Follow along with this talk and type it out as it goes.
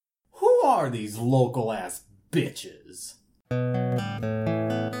are these local-ass bitches?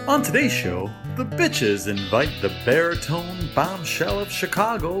 On today's show, the bitches invite the baritone bombshell of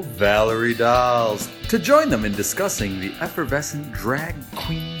Chicago, Valerie Dolls, to join them in discussing the effervescent drag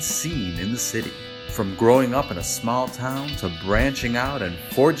queen scene in the city. From growing up in a small town to branching out and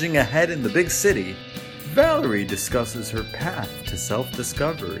forging ahead in the big city, Valerie discusses her path to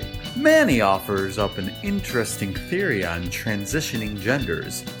self-discovery. Manny offers up an interesting theory on transitioning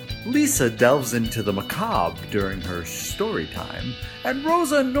genders. Lisa delves into the macabre during her story time, and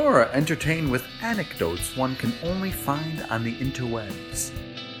Rosa and Nora entertain with anecdotes one can only find on the interwebs.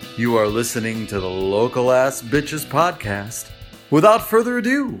 You are listening to the Local Ass Bitches podcast. Without further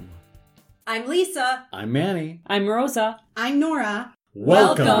ado, I'm Lisa. I'm Manny. I'm Rosa. I'm Nora.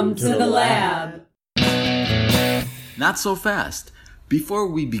 Welcome to the lab. not so fast. Before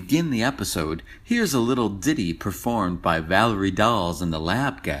we begin the episode, here's a little ditty performed by Valerie Dolls and the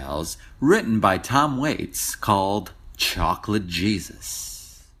Lab Gals, written by Tom Waits, called Chocolate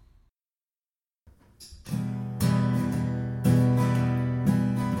Jesus.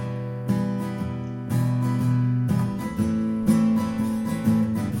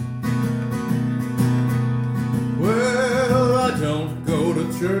 Well, I don't go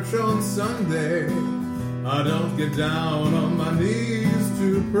to church on Sunday. I don't get down on my knees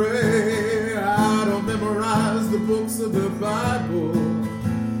to pray. I don't memorize the books of the Bible.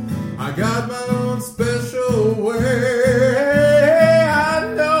 I got my own special way.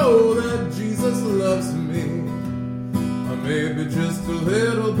 I know that Jesus loves me, or maybe just a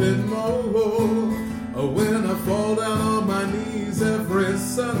little bit more. When I fall down on my knees every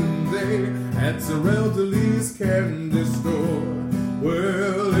Sunday at Terrell DeLee's candy store.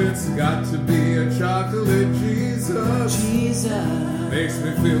 Well, it's got to be a chocolate Jesus. Makes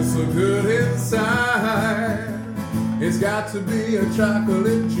me feel so good inside. It's got to be a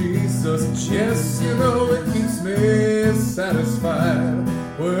chocolate Jesus. Yes, you know it keeps me satisfied.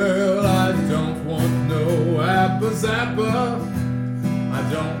 Well, I don't want no Appa Zappa. I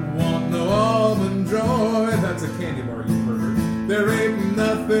don't want no Almond Joy. That's a candy bar you've heard. There ain't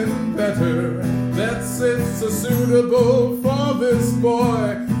nothing better that sits so suitable for this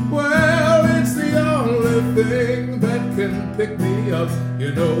boy. Well, it's the only thing that can pick me up.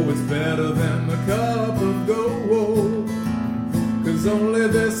 You know it's better than a cup of gold. 'Cause only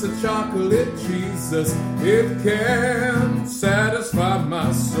this a chocolate Jesus, it can satisfy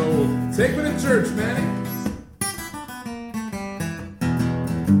my soul. Take me to church, Manny.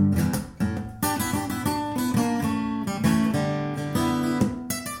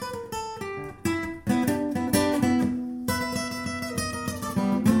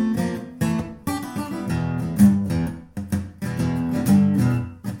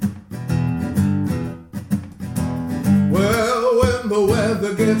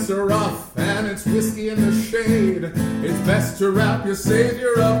 Gets rough and it's whiskey in the shade. It's best to wrap your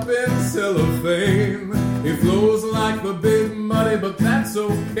Savior up in cellophane. He flows like the big muddy, but that's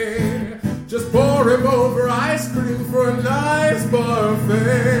okay. Just pour him over ice cream for a nice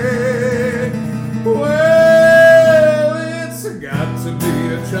parfait. Well, it's got to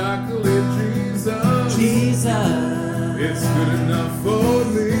be a chocolate Jesus. It's good enough for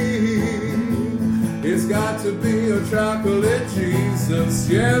me. It's got to be a chocolate Jesus.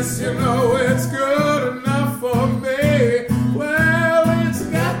 Yes, you know it's good enough for me. Well, it's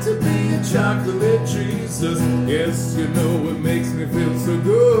got to be a chocolate Jesus. Yes, you know it makes me feel so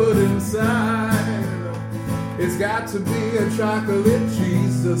good inside. It's got to be a chocolate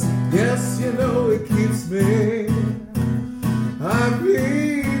Jesus. Yes, you know it keeps me. I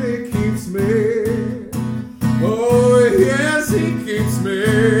mean, it keeps me. Oh, yes, he keeps me.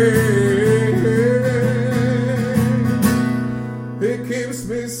 It keeps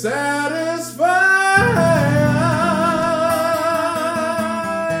me satisfied.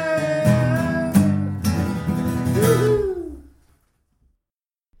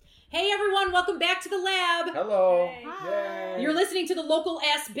 Hey everyone, welcome back to the lab. Hello. Hi. You're listening to the Local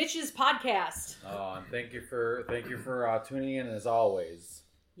Ass Bitches podcast. Oh, and thank you for tuning in as always.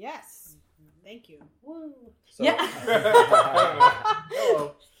 Yes. Thank you. Woo. So, yeah.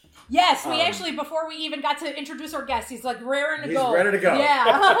 Hello. Yes, we actually, before we even got to introduce our guest, he's like raring to go. He's ready to go.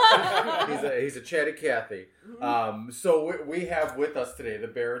 Yeah. he's a chatty Cathy. So we have with us today the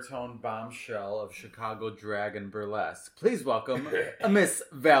baritone bombshell of Chicago drag and burlesque. Please welcome Miss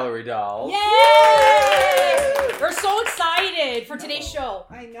Valerie Dolls. Yay! We're so excited for today's show.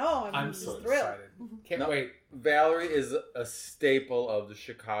 I know. I'm so thrilled. excited. Can't wait. Valerie is a staple of the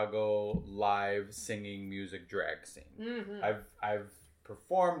Chicago live singing music drag scene. Mm-hmm. I've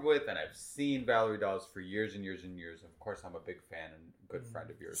performed with, and I've seen Valerie Dolls for years and years and years. Of course, I'm a big fan and good friend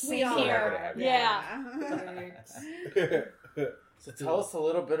of yours. We I'm so are. happy to have you. Yeah. So tell us a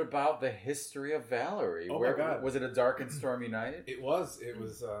little bit about the history of Valerie. Oh my God. Was it a dark and stormy night? It was.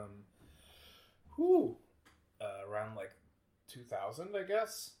 Around like 2000, I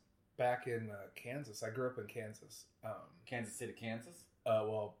guess. Back in Kansas. I grew up in Kansas. Kansas City, Kansas?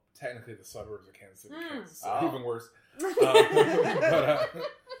 Well, technically the suburbs of Kansas City, Kansas. So Oh. even worse.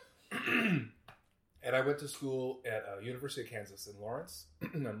 And I went to school at University of Kansas in Lawrence.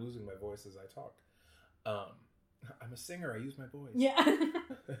 I'm losing my voice as I talk. I'm a singer. I use my voice. Yeah.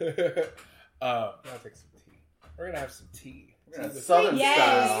 I'll take some tea. We're going to have some tea. Southern Yes.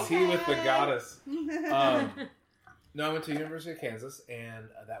 style. Tea with the goddess. No, I went to University of Kansas, and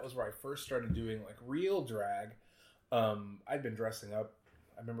that was where I first started doing like real drag. I'd been dressing up.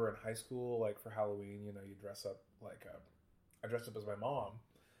 I remember in high school, like for Halloween, you dress up like I dressed up as my mom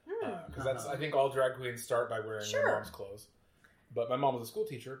because that's I think all drag queens start by wearing their mom's clothes. But my mom was a school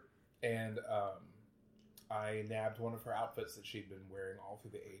teacher, and I nabbed one of her outfits that she'd been wearing all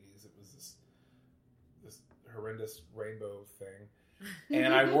through the 80s. It was this horrendous rainbow thing.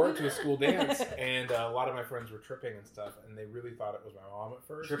 And I wore it to a school dance, and a lot of my friends were tripping and stuff, and they really thought it was my mom at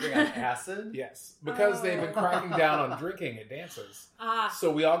first. Tripping on acid? Yes, because they've been cracking down on drinking at dances. So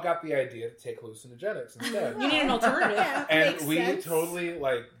we all got the idea to take hallucinogenics instead. You need an alternative. And Makes we sense. totally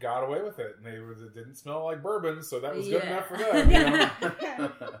got away with it. And it didn't smell like bourbon, so that was good Yeah. enough for them.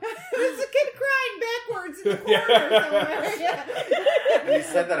 There's a kid crying backwards in the corner somewhere. Yeah. And he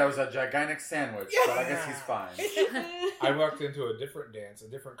said that I was a gigantic sandwich, but I guess he's fine. I walked into a different dance, a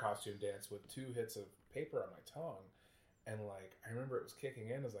different costume dance with 2 hits of paper on my tongue. And I remember it was kicking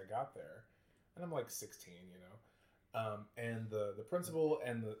in as I got there. And I'm 16, and the principal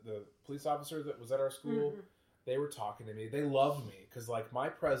and the police officer that was at our school, they were talking to me. They loved me because my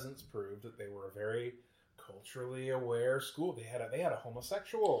presence proved that they were a very culturally aware school. They had a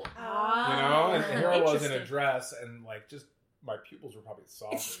homosexual, and here I was in a dress and just my pupils were probably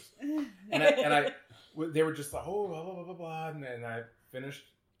saucers. They were just oh, blah, blah, blah, blah, blah. And I finished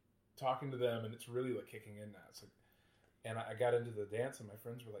talking to them, and it's really kicking in now. It's and I got into the dance, and my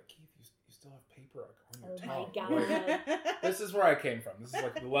friends were like, Keith, you still have paper on your tongue. Oh my God. This is where I came from. This is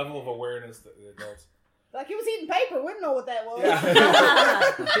the level of awareness that the adults. He was eating paper. We didn't know what that was.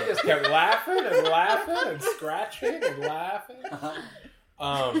 Yeah. He just kept laughing and scratching and laughing.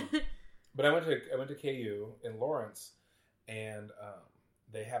 But I went to KU in Lawrence, and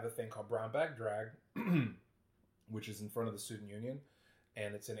they have a thing called Brown Bag Drag, which is in front of the Student Union,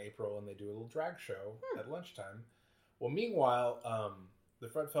 and it's in April, and they do a little drag show at lunchtime. Well, meanwhile, the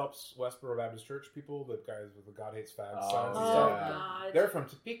Fred Phelps Westboro Baptist Church people, the guys with the God Hates Fags signs and stuff, God. they're from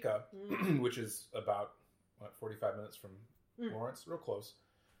Topeka, which is about 45 minutes from Lawrence, real close,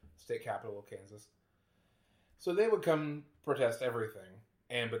 state capital of Kansas. So they would come protest everything,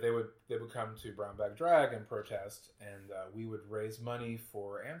 but they would come to Brown Bag Drag and protest, and we would raise money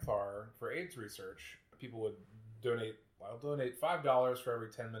for AMFAR for AIDS research. People would donate. I'll donate $5 for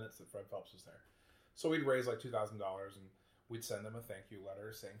every 10 minutes that Fred Phelps was there. So we'd raise $2,000, and we'd send them a thank you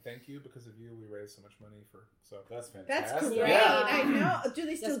letter saying, thank you, because of you, we raised so much money for. So That's fantastic. That's great. Yeah. I know. Do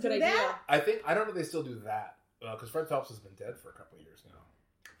they still That's a do good that? I don't know if they still do that, because Fred Phelps has been dead for a couple of years now.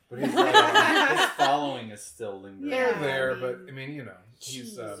 But his following is still lingering. Yeah. They're there, I but mean,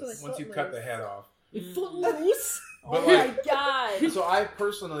 he's so they once you footloose. cut the head off. Footloose. But Oh my God. So I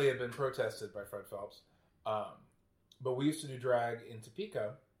personally have been protested by Fred Phelps, but we used to do drag in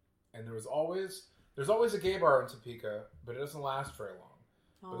Topeka, and there's always a gay bar in Topeka, but it doesn't last very long.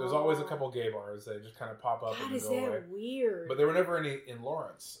 But there's always a couple gay bars that just kind of pop up God, and is go away. that weird? But there were never any in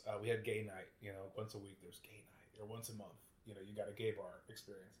Lawrence. We had gay night, once a week there's gay night, or once a month, you got a gay bar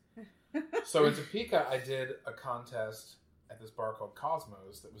experience. So in Topeka, I did a contest at this bar called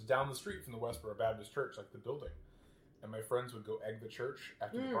Cosmos that was down the street from the Westboro Baptist Church, the building. And my friends would go egg the church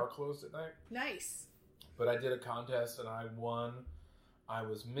after the bar closed at night. Nice. But I did a contest and I won. I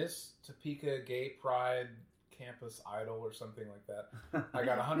was Miss Topeka Gay Pride Campus Idol or something like that. I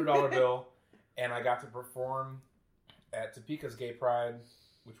got a $100 bill, and I got to perform at Topeka's Gay Pride,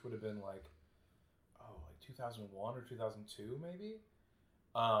 which would have been 2001 or 2002 maybe.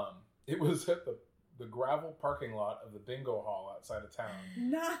 It was at the gravel parking lot of the bingo hall outside of town.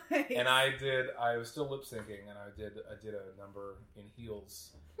 Nice. And I was still lip syncing, and I did a number in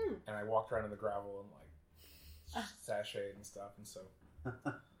heels, and I walked around in the gravel and sashayed and stuff, and so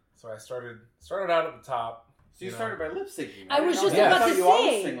I started out at the top. So you started by lip syncing. I was just about I thought to you say.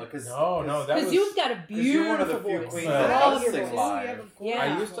 always sing No, that Because was you've got a you're one of the beautiful few voice. queens that I does love your sing voice. live. You have a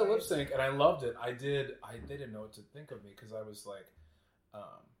Yeah. I used to lip sync, and I loved it. They didn't know what to think of me because I was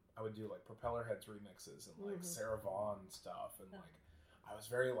I would do like Propeller Heads remixes and like Sarah Vaughan stuff, and like I was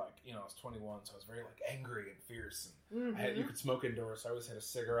very like, you know, I was 21, so I was very like angry and fierce, and you could smoke indoors, so I always had a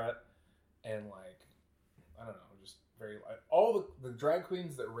cigarette, and like I don't know, just very like all the drag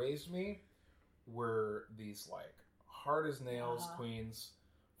queens that raised me were these like hard as nails queens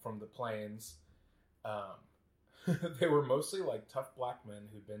from the plains. They were mostly like tough black men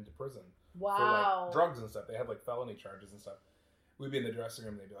who'd been to prison for like drugs and stuff. They had like felony charges and stuff. We'd be in the dressing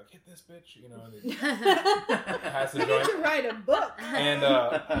room and they'd be like, hit this bitch, you know, and they'd pass the You joint. need to write a book.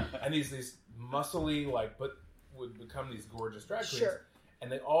 And these muscly, like, but would become these gorgeous drag queens. Sure.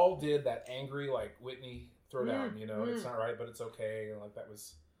 And they all did that angry, like, Whitney throwdown, you know, it's not right, but it's okay. And like, that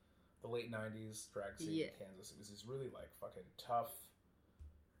was the late 90s drag scene in Kansas. It was these really, like, fucking tough,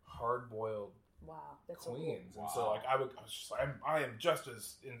 hard-boiled that's queens. so cool. And so, like, I was just like, I am just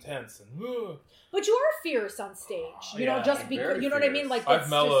as intense and But you are fierce on stage. You know, just because, you know what I mean? Like, I've it's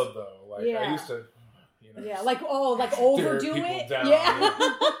mellowed though. Like Yeah. I used to, you know, Yeah, like overdo people it. down,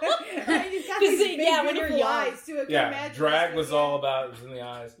 He's got these big, when you're beautiful young. eyes, too. I can yeah. imagine Drag this. was all about, it was in the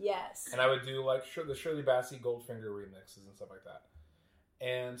eyes. Yes. And I would do like the Shirley Bassey Goldfinger remixes and stuff like that.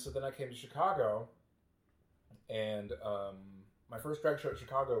 And so then I came to Chicago, and my first drag show at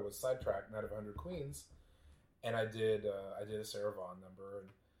Chicago was Sidetrack, Night of 100 Queens, and I did a Sarah Vaughan number, and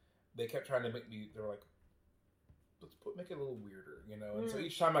they kept trying to make me. They were like, let's make it a little weirder, you know. And so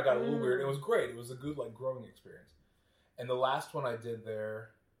each time I got a little weird. It was great. It was a good like growing experience. And the last one I did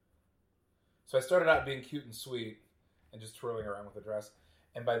there, so I started out being cute and sweet and just twirling around with a dress,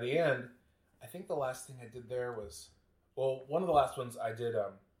 and by the end, I think the last thing I did there was, well, one of the last ones I did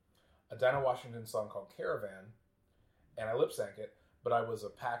a Dinah Washington song called Caravan, and I lip sank it, but I was a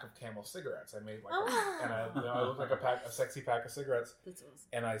pack of Camel cigarettes. I made like, and I looked like a sexy pack of cigarettes. That's awesome.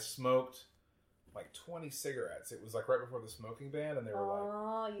 And I smoked like 20 cigarettes. It was like right before the smoking ban, and they were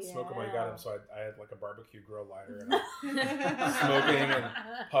like, smoke them while you got them. So I had like a barbecue grill lighter, and I was smoking and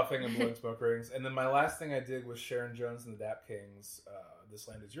puffing and blowing smoke rings. And then my last thing I did was Sharon Jones and the Dap Kings, This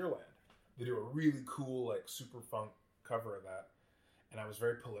Land Is Your Land. They do a really cool, like super funk cover of that. And I was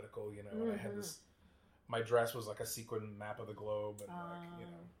very political, you know, and I had this, my dress was like a sequin map of the globe, and like, you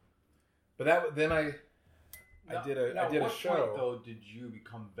know. But then I did a show. Point, though, did you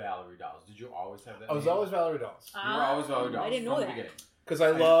become Valerie Dolls? Did you always have that? I was name? always Valerie Dolls. You were always Valerie Dolls. I didn't know from the that. beginning. Because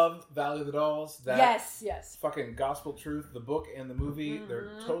I love Valley of the Dolls. That Yes. fucking Gospel Truth, the book and the movie,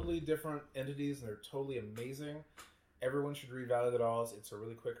 they're totally different entities, and they're totally amazing. Everyone should read Valley of the Dolls. It's a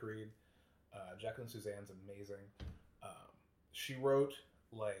really quick read. Jacqueline Suzanne's amazing. She wrote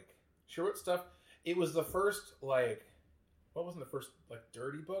stuff. It was the first, like, what wasn't the first, like,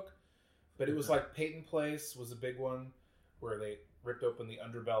 dirty book? But it was like Peyton Place was a big one where they ripped open the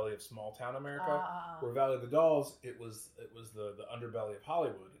underbelly of small town America. Where Valley of the Dolls, it was the underbelly of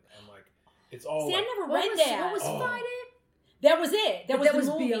Hollywood, and like it's all. See, like, I never read that. What was Friday? That was it. That was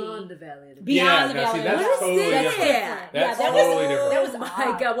the movie. Beyond the Valley of the Beyond the now, Valley. see, that's What is totally this? different. That's that totally was, different. That was Oh my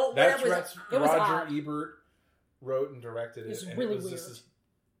odd. god! What That's was Roger odd. Ebert wrote and directed It's it, and really it was weird. just this.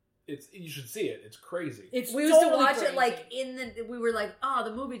 You should see it. It's crazy. It's we used to totally watch crazy. it like we were like, oh,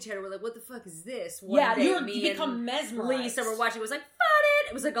 the movie theater. We're like, what the fuck is this? One Yeah, day, you me become and mesmerized. Lisa were watching. It was like, fun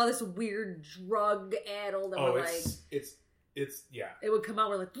it. It was like all this weird drug addled, and Oh, we're like, it's yeah. it would come out.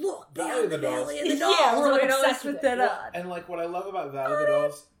 We're like, look, Valley of the Dolls. Valley of the Yeah, Dolls. we're, like, we'd always obsessed with put that it. on. And like what I love about Valley of the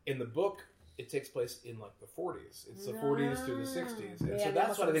Dolls in the book, it takes place in like the 40s. It's the 40s through the 60s, and Yeah, so that that's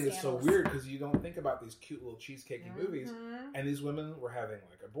must what I have think is so scandals. weird, because you don't think about these cute little cheesecakey movies, and these women were having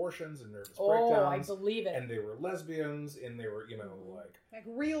like abortions and nervous Oh, I breakdowns, believe it. and they were lesbians, and they were Like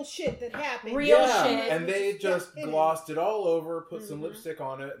real shit that happened. Real yeah, shit. and they just Yeah, it glossed it all over, put some lipstick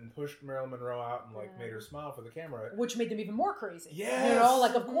on it, and pushed Marilyn Monroe out and like made her smile for the camera. Which made them even more crazy. Yes. You know,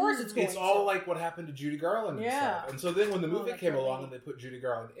 like, of course it's going It's all to. like what happened to Judy Garland and Yeah. stuff. And so then when the movie that came poor along lady. and they put Judy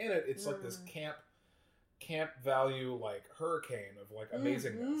Garland in it, it's like this camp value, like hurricane of like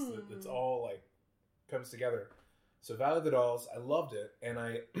amazingness that's all like comes together. So Valley of the Dolls, I loved it, and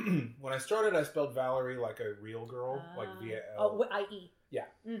I when I started, I spelled Valerie like a real girl, like VAL. Oh, I-E. Yeah,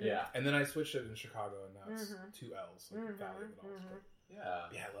 Yeah. and then I switched it in Chicago, and now it's 2 L's, like Valley of the Dolls. Yeah.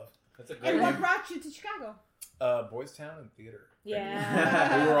 Yeah, I love That's a great And what name. brought you to Chicago? Boys Town and theater.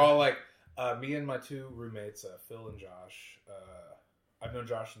 Yeah. We were all like, me and my 2 roommates, Phil and Josh. I've known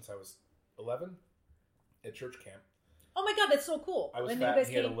Josh since I was 11 at church camp. Oh my god, that's so cool. I was When fat you guys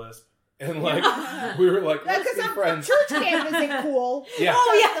and he had a came. lisp. And like, we were like, let's be friends. Church camp isn't cool. Yeah.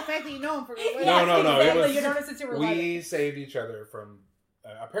 Oh, yeah. The fact that you know him for No, Yes, no, no, it exactly. was- You noticed since you were 11. We saved each other from,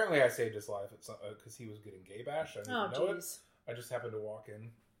 apparently I saved his life because he was getting gay bashed. I didn't Oh, even know it. jeez. I just happened to walk in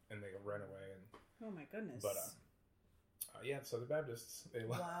and they ran away. Oh my goodness. But Yeah, Southern Baptists. They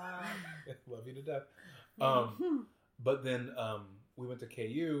love, Wow. they love you to death. But then we went to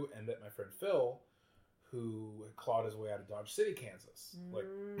KU and met my friend Phil, who had clawed his way out of Dodge City, Kansas. Like,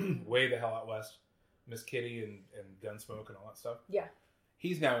 way the hell out west. Miss Kitty and Gunsmoke and all that stuff. Yeah.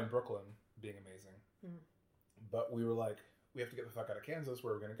 He's now in Brooklyn, being amazing. But we were like, we have to get the fuck out of Kansas.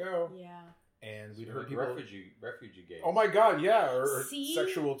 Where we're going to go? Yeah. And we'd So heard like people... refugee gays. Oh my God, yeah. Or See?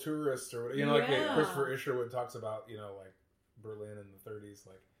 sexual tourists or whatever. You know, like Yeah. Christopher Isherwood talks about, you know, like Berlin in the 30s.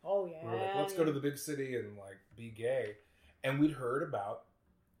 Like, Oh yeah. we were like, let's go to the big city and like be gay. And we'd heard about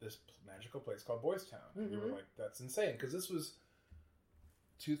this magical place called Boys Town. And we were like, that's insane. Because this was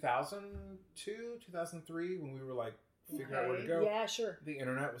 2002, 2003 when we were like figuring out where to go. Yeah, sure. The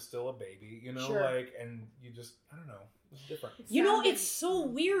internet was still a baby, you know, Sure. like, and you just, I don't know, it was different. You know, it's so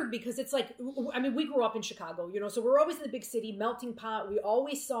weird because it's like, I mean, we grew up in Chicago, you know, so we're always in the big city, melting pot. We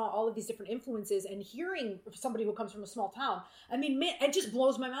always saw all of these different influences, and hearing somebody who comes from a small town, I mean, man, it just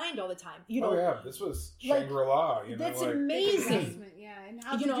blows my mind all the time. You know, Oh yeah, this was like, Shangri-La, you know, that's like, amazing. Investment, yeah. And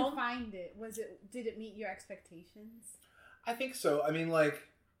how You did know? you find it? Did it meet your expectations? I think so. I mean, like,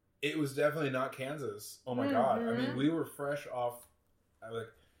 it was definitely not Kansas. Oh my God. I mean, we were fresh off, like,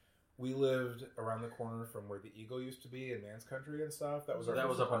 we lived around the corner from where the Eagle used to be in Man's Country and stuff. That was our That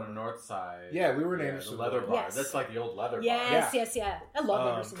was first up on the apartment. north side. Yeah, we were in the Andersonville. leather bar. Yes. That's like the old leather bar. Yes, yeah. I love It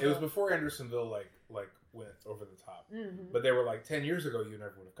Andersonville. was before Andersonville, like went over the top. But they were like 10 years ago. You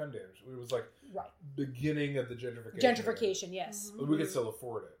never would have come to Andersonville. It was like Right. beginning of the gentrification. Gentrification, yes. But we could still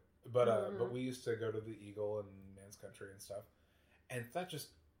afford it. But we used to go to the Eagle and Man's Country and stuff. And that just,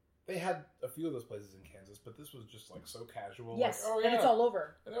 they had a few of those places in Kansas, but this was just like so casual. Yes, like, oh, and yeah. it's all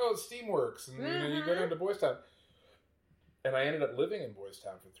over. And Steamworks, and you know, you go down to Boys Town. And I ended up living in Boys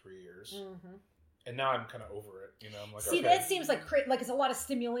Town for 3 years. And now I'm kind of over it. You know, I'm like, See, okay. that seems like like it's a lot of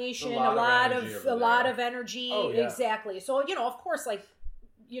stimulation, A lot of energy. Oh, yeah. Exactly. So you know, of course, like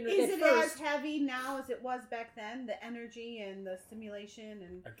you know, Is at it first, as heavy now as it was back then? The energy and the stimulation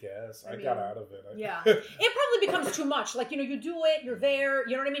and I guess. I I got mean, out of it. yeah, it probably becomes too much. Like you know, you do it, you're there.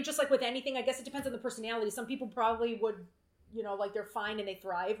 You know what I mean? Just like with anything, I guess it depends on the personality. Some people probably would, you know, like they're fine and they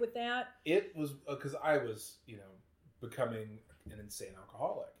thrive with that. It was because I was, you know, becoming an insane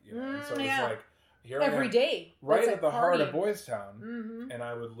alcoholic. You know, and so it yeah. was like here I Every am, day, right It's at like the heart of partying. Boys Town, and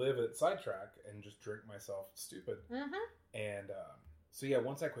I would live at Sidetrack and just drink myself stupid. And so yeah,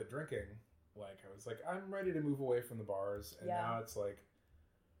 once I quit drinking, like I was like, I'm ready to move away from the bars, and Yeah. now it's like,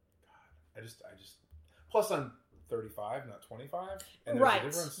 God, I just. Plus, I'm 35, not 25, and Right.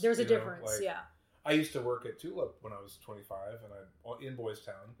 There's a difference. There's a you know, difference. like, Yeah. I used to work at Tulip when I was 25, and I in Boys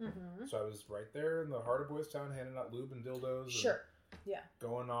Town. So I was right there in the heart of Boys Town, handing out lube and dildos. And Sure. Yeah.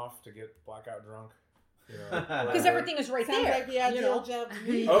 going off to get blackout drunk. You know, Because whatever. everything is right sounds there. like the ideal you know? job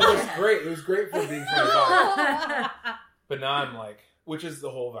to me. Oh, it was great. It was great for being 25. But now I'm like, which is the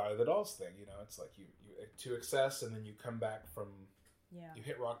whole Valley of the Dolls thing. You know, it's like you to excess, and then you come back from, Yeah. you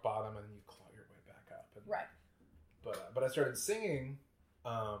hit rock bottom, and then you claw your way back up. And, Right. But I started singing.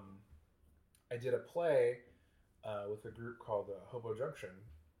 I did a play with a group called Hobo Junction.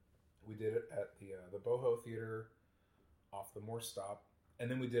 We did it at the Boho Theater off the Morse Stop, and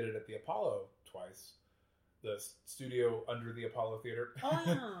then we did it at the Apollo twice, the studio under the Apollo Theater.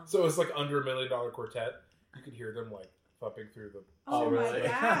 Oh. So it was like under $1 Million Quartet. You could hear them like thumping through the. Oh my really?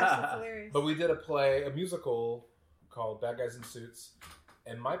 gosh, that's hilarious. But we did a musical called Bad Guys in Suits,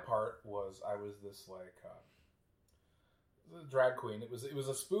 and my part was I was this like drag queen. It was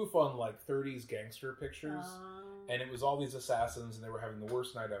a spoof on like 30s gangster pictures, and it was all these assassins, and they were having the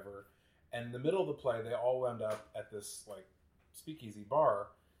worst night ever. And in the middle of the play, they all wound up at this like speakeasy bar,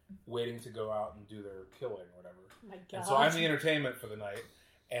 waiting to go out and do their killing or whatever. Oh my And God. so I'm the entertainment for the night.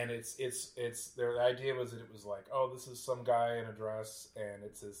 And it's the idea was that it was like, oh, this is some guy in a dress, and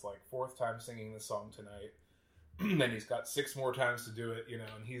it's his like 4th time singing this song tonight. Then he's got 6 more times to do it, you know,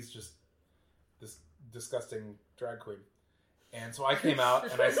 and he's just this disgusting drag queen. And so I came out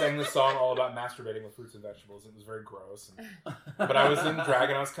and I sang this song all about masturbating with fruits and vegetables. It was very gross, but I was in drag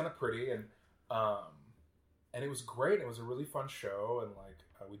and I was kind of pretty, and it was great. It was a really fun show, and like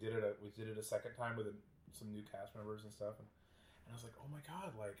we did it a second time with some new cast members and stuff. And I was like, oh my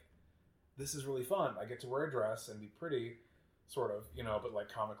God, like, this is really fun. I get to wear a dress and be pretty, sort of, you know, but like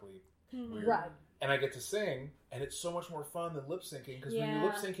comically weird. Right. And I get to sing, and it's so much more fun than lip syncing, because when you're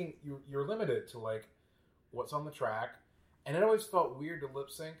lip syncing, you're limited to like what's on the track. And it always felt weird to lip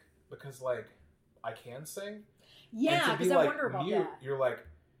sync because like I can sing. Yeah, because I like, wonder about mute, that. You're like,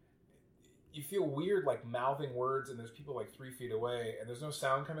 you feel weird like mouthing words, and there's people like 3 feet away, and there's no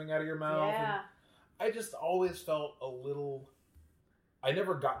sound coming out of your mouth. Yeah. And I just always felt a little I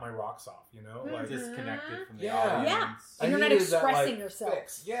never got my rocks off, you know? Like, Disconnected from the Yeah. audience. Yeah. I You're not needed that, expressing like, yourself.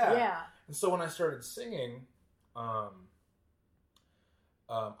 fix. Yeah. Yeah. And so when I started singing, I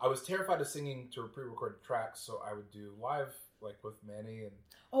was terrified of singing to pre-recorded tracks, so I would do live, like with Manny and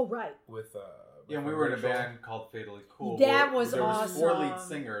Oh, right. with Yeah, and we were in a Rachel. band called Fatally Cool. That where was there was 4 lead awesome.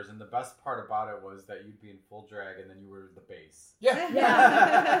 singers, and the best part about it was that you'd be in full drag, and then you were the bass. Yeah.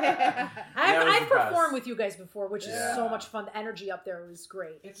 Yeah. That was I've the best. performed with you guys before, which is Yeah. so much fun. The energy up there was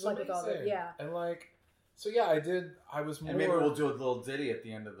great. It's like amazing. with all the, yeah. And like, so yeah, I was more. And maybe we'll do a little ditty at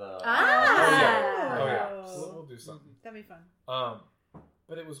the end of the. Ah. Oh yeah. Oh. We'll do something. That'd be fun.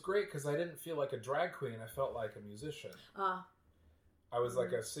 But it was great because I didn't feel like a drag queen. I felt like a musician. Ah. I was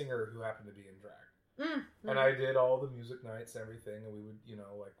like a singer who happened to be in drag. Mm-hmm. And I did all the music nights and everything, and we would, you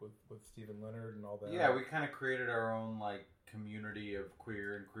know, like with Stephen Leonard and all that. Yeah, we kind of created our own like community of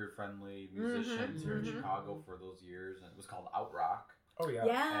queer and queer friendly musicians here in Chicago for those years, and it was called Out Rock. Oh yeah.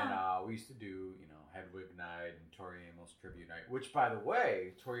 Yeah. And we used to do, you know, Hedwig Night and Tori Amos Tribute Night, which, by the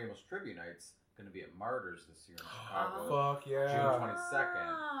way, Tori Amos Tribute Night's going to be at Martyrs this year in Chicago, Fuck yeah. June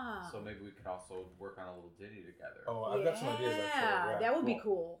 22nd. Ah. So maybe we could also work on a little ditty together. Oh, I've got some ideas actually. Yeah. That would be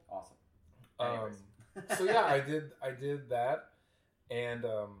cool. Awesome. Anyways. So yeah, I did that, and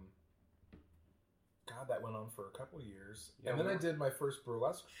God, that went on for a couple of years, Yeah, and then we I were- did my first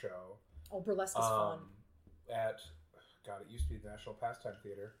burlesque show. Oh, burlesque is fun. At God, it used to be the National Pastime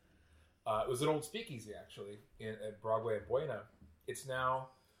Theater. It was an old speakeasy actually at Broadway and Buena. It's now.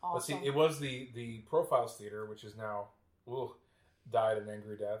 Let's Awesome. see, it was the Profiles Theater, which is now died an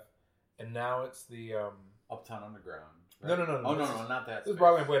angry death, and now it's the Uptown Underground. No. Oh, This no, is- not that. This is space.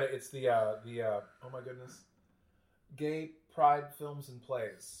 Broadway and Buena. It's the oh my goodness, Gay Pride Films and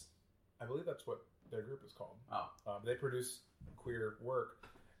Plays. I believe that's what their group is called. Oh. They produce queer work,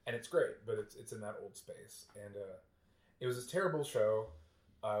 and it's great, but it's in that old space, and it was a terrible show.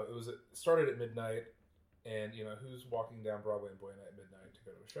 It started at midnight, and you know who's walking down Broadway and Buena at midnight to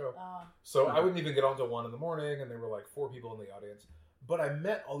go to a show. So I wouldn't even get on until 1 a.m, and there were like 4 people in the audience. But I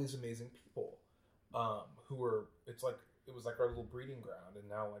met all these amazing people who were. It was like our little breeding ground, and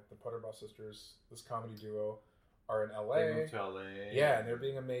now like the Putterbaugh sisters, this comedy duo, are in LA. They moved to LA. Yeah, and they're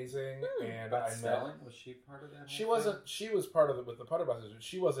being amazing. And Beth I met. Stelling, was she part of that? She whole wasn't. She was part of it with the Putterbaugh sisters.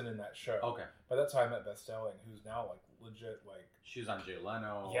 She wasn't in that show. thing? Okay. By that time, I met Beth Stelling, who's now like legit like. She was on Jay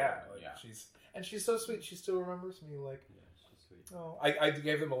Leno. Yeah, like, yeah. she's so sweet. She still remembers me. Like, Yeah, she's sweet. oh, I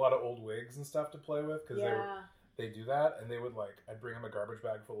gave them a lot of old wigs and stuff to play with because they do that, and they would like I'd bring them a garbage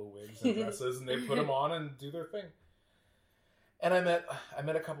bag full of wigs and dresses, and they put them on and do their thing. And I met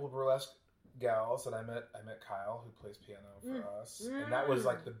a couple of burlesque gals, and I met Kyle who plays piano for us, and that was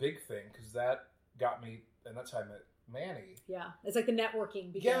like the big thing because that got me, and that's how I met Manny. Yeah, it's like the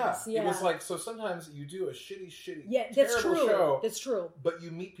networking begins. Yeah, it was like so. Sometimes you do a shitty, yeah, that's terrible true. show, That's true. but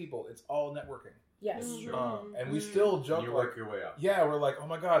you meet people. It's all networking. Yes. It's true. And we still joke You like, work your way up. yeah, we're like, oh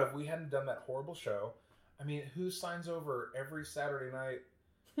my god, if we hadn't done that horrible show, I mean, who signs over every Saturday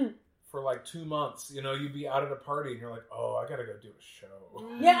night for like 2 months? You know, you'd be out at a party and you're like, oh, I gotta go do a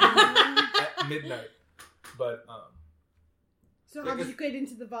show Yeah. at midnight. But So how did you get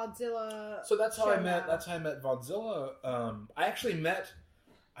into the Vodzilla? so that's how show I met. now? That's how I met Vodzilla. I actually met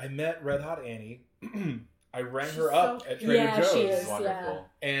Red Hot Annie. I rang She's her up so at cute. Trader Yeah, Joe's. she is. Wonderful.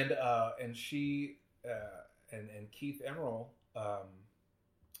 And she and Keith Emerald,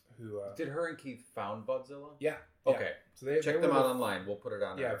 who Did her and Keith found Vodzilla? yeah. Okay. So they Check were them out the- online. We'll put it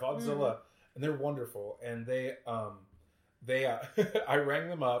on Yeah, there. Vodzilla, and they're wonderful. And they I rang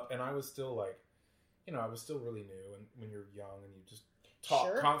them up, and I was still like, you know, I was still really new, and when you're young and you just talk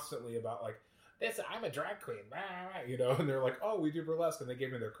Sure. constantly about like this, I'm a drag queen, blah, blah, blah, you know, and they're like, oh, we do burlesque, and they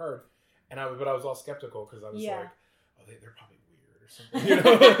gave me their card, and I was all skeptical because I was Yeah. like, oh, they're probably weird or something, you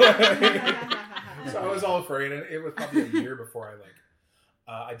know. So I was all afraid, and it was probably a year before I like.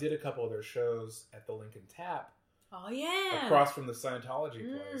 I did a couple of their shows at the Lincoln Tap Oh yeah. across from the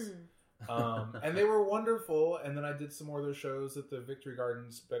Scientology place. And they were wonderful. And then I did some more of their shows at the Victory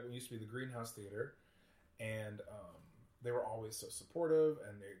Gardens, back when it used to be the Greenhouse Theater. And they were always so supportive,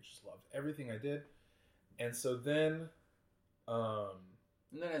 and they just loved everything I did. And so then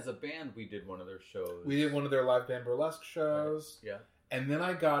And then as a band, we did one of their shows. we did one of their live band burlesque shows. Yeah. And then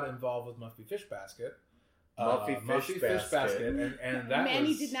I got involved with Muffy Fish Basket. Muffy Fish Basket. And that Manny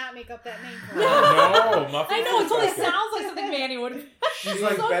was... did not make up that name for No, Muffy I know, Fish it totally Basket. sounds like something Manny would. She's She's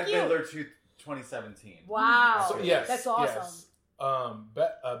like so Bette cute. Midler 2017. Wow. So, yes, That's awesome. yes.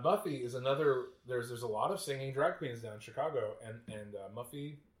 Muffy is another. There's a lot of singing drag queens down in Chicago, and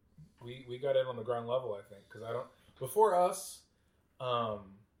Muffy, we got in on the ground level, I think, because I don't. Before us,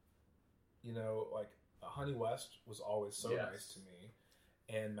 you know, like Honey West was always so Yes. nice to me,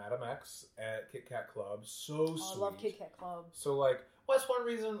 and Madam X at Kit Kat Club. So sweet. I love Kit Kat Club. So like, well, that's one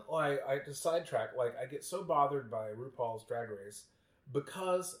reason I to sidetrack. Like, I get so bothered by RuPaul's Drag Race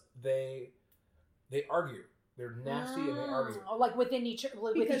because they argue. They're nasty and they argue. Oh, like within each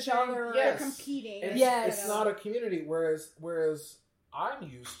Because each other. they're Yes. competing. It's not a community. Whereas I'm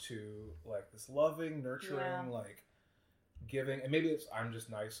used to like this loving, nurturing, Yeah. like giving, and maybe it's I'm just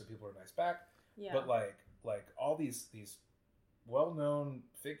nice, so people are nice back. Yeah. But like all these well-known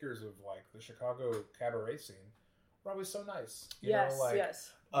figures of like the Chicago cabaret scene were always so nice. You know, like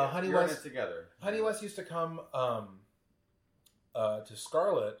yes. Honey You're in West it together. Honey West used to come to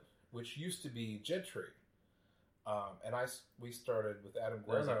Scarlet, which used to be Gentry, and we started with Adam It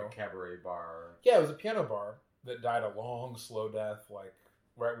was like Guerno. a cabaret bar. Yeah, it was a piano bar that died a long, slow death, like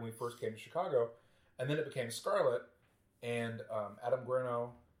right when we first came to Chicago, and then it became Scarlet, and Adam Guerno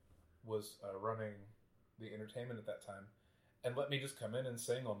was running the entertainment at that time, and let me just come in and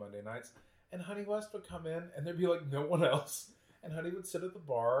sing on Monday nights. And Honey West would come in, and there'd be like no one else, and Honey would sit at the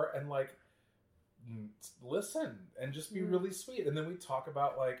bar and like listen and just be really sweet. And then we'd talk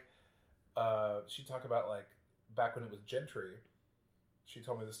about like she'd talk about like back when it was Gentry. She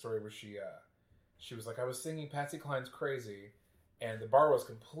told me the story where she was like, I was singing Patsy Cline's Crazy, and the bar was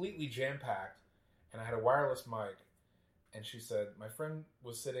completely jam packed, and I had a wireless mic, and she said my friend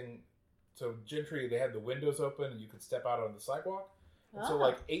was sitting. So Gentry, they had the windows open and you could step out on the sidewalk. And so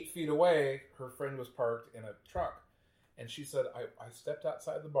like 8 feet away, her friend was parked in a truck. And she said, I stepped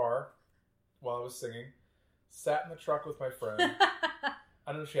outside the bar while I was singing, sat in the truck with my friend. I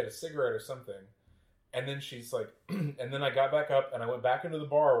don't know if she had a cigarette or something. And then she's like, and then I got back up and I went back into the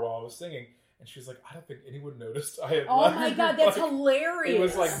bar while I was singing. And she's like, I don't think anyone noticed I had Oh left. my God, that's Like, hilarious. it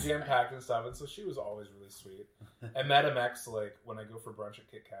was like jam packed and stuff, and so she was always really sweet. And Madam X, like when I go for brunch at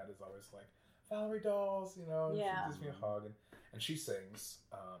Kit Kat, is always like Valerie Dolls, you know. And Yeah. she gives me a hug, and she sings.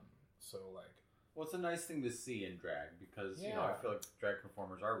 So like, Well, it's a nice thing to see in drag because you know Yeah. I feel like drag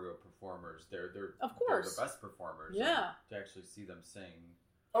performers are real performers. They're Of course. they're the best performers. Yeah. And to actually see them sing.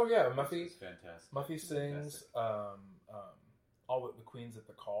 oh yeah, Muffy is fantastic. Muffy sings. All the queens at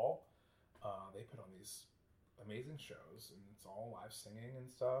the call. They put on these amazing shows, and it's all live singing and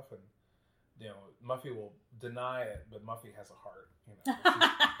stuff. And you know, Muffy will deny it, but Muffy has a heart.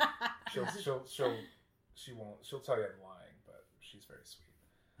 You know, she'll tell you I'm lying, but she's very sweet.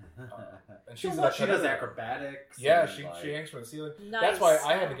 And She she's does acrobatics. Yeah, and, she like- hangs from the ceiling. Nice. That's why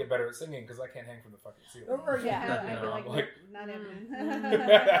I had to get better at singing because I can't hang from the fucking ceiling. Or, yeah. I'd be like, like- not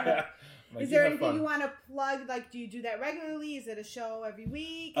happening. Like, Is you there have anything fun. you want to plug? Like, do you do that regularly? Is it a show every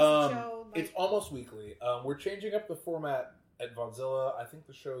week? Is it a show like, It's almost weekly. We're changing up the format at Vodzilla. I think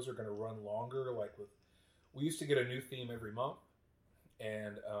the shows are going to run longer. Like we used to get a new theme every month,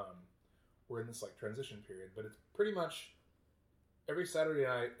 and we're in this like transition period. But it's pretty much every Saturday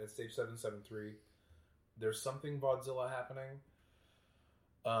night at Stage 773. There's something Vodzilla happening.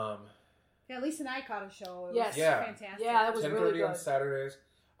 yeah, Lisa and I caught a show. It Yes. was Yeah. fantastic. Yeah, that was 10:30 really on good. Saturdays.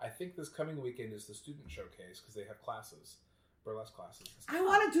 I think this coming weekend is the student showcase because they have classes, burlesque classes. I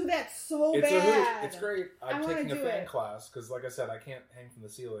want to do that so It's bad. a hoot. It's great. I I'm wanna taking a do fan it. class because, like I said, I can't hang from the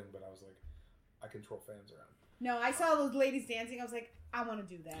ceiling, but I was like, I control fans around. No, I saw those ladies dancing. I was like, I want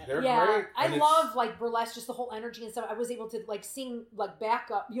to do that. They're Yeah, great. I and it's- love like burlesque, just the whole energy and stuff. I was able to like sing like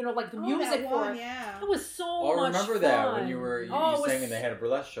backup, you know, like the music that for one, it. yeah. It was so Oh, much remember fun. that when you were you, Oh, you it was- sang and they had a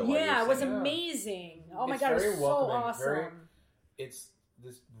burlesque show. while you Yeah, were it was singing. amazing. Oh my It's God, it very was so welcoming, awesome. very- It's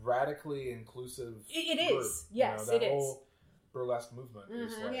this radically inclusive. It is. group, Yes, that it is. whole burlesque movement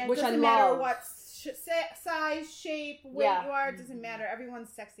is Mhm. like. Yeah, it Which I doesn't matter love. what size, shape, weight Yeah. you are. It doesn't matter.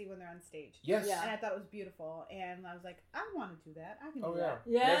 Everyone's sexy when they're on stage. Yes. Yeah. And I thought it was beautiful. And I was like, I want to do that. I can Oh do yeah. that.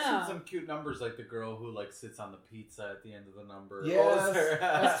 Yeah. I've seen some cute numbers like the girl who like sits on the pizza at the end of the number. Yes.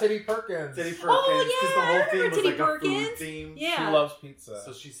 That's Titty Perkins. Titty Perkins. Oh, Because yeah, the I whole theme remember was Titty like a Perkins. food theme. Yeah. She loves pizza.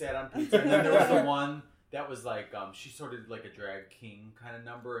 So she sat on pizza, and then there was the one that was like she sort of did like a drag king kind of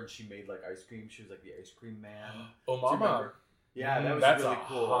number, and she made like ice cream. She was like the ice cream man. Oh Do you mama. remember? Yeah, that was That's really a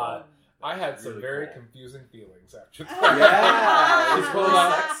cool. hot- I had some Really very cool. confusing feelings after Yeah, it's really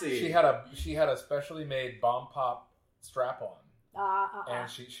Well, sexy. She had a specially made bomb pop strap on, and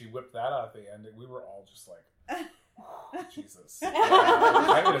she whipped that out at the end, and we were all just like, oh, Jesus.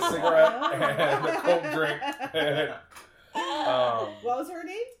 I need a cigarette and a cold drink. What was her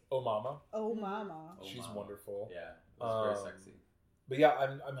name? Oh mama, Oh, Mama. Oh, she's Mama. wonderful. Yeah, it was Um, very sexy. But yeah,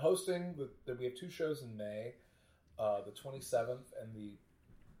 I'm hosting. We have 2 shows in May, the 27th and the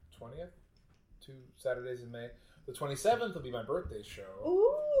 20th. 2 Saturdays in May. The 27th will be my birthday show.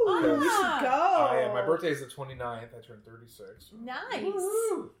 Ooh, we should go. My birthday is the 29th. I turn 36. So Nice.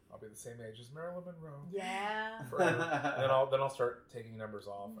 I'll be the same age as Marilyn Monroe. Yeah. Forever. then I'll start taking numbers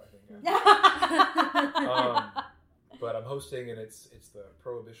off, I think. But I'm hosting, and it's the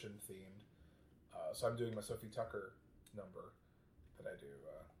Prohibition themed. So I'm doing my Sophie Tucker number that I do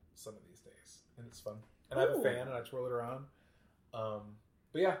some of these days, and it's fun. And I have a fan, and I twirl it around.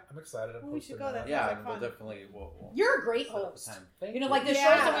 But yeah, I'm excited. I'm we should hosting go that. that. Yeah, Sounds like we'll fun. definitely. We'll You're a great set up a host. time. Thank You know, like the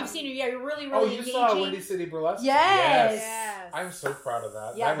Yeah. shows that we've seen, you're really, Oh, really you engaging. saw Windy City Burlesque? Yes. Yes. I'm so proud of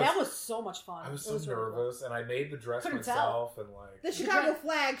that. Yeah, that was so much fun. I was It so really cool. nervous, and I made the dress Couldn't myself, and like The Chicago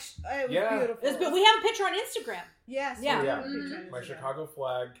flag. It was Yeah. beautiful. It's good. We have a picture on Instagram. Yes. Yeah. we Yeah. have a picture on my Instagram. Chicago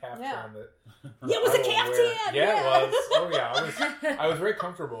flag caftan. Yeah. That Yeah, it was I a will caftan. wear. Yeah, it was. Oh yeah, I was very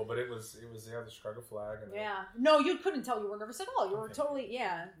comfortable, but it was the Chicago flag. And Yeah. No, you couldn't tell you were nervous at all. You were Okay. totally, yeah.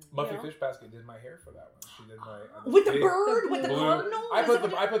 Muffy you know. Fish Basket did my hair for that one. She did my With the big bird, with the blue- cardinal? I Is put that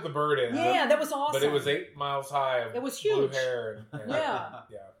the what I put the bird in. Yeah, that was awesome. But it was 8 miles high. Of It was blue huge. hair. And Yeah.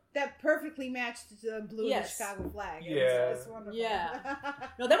 yeah. That perfectly matched the blue Yes. of the Chicago flag. Yeah. It was wonderful. Yeah.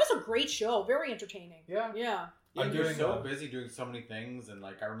 No, that was a great show. Very entertaining. Yeah. Yeah. Yeah, I'm you're doing so the- busy doing so many things, and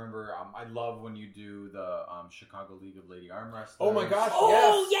like I remember, I love when you do the Chicago League of Lady Arm Wrestlers. Oh my gosh! Oh,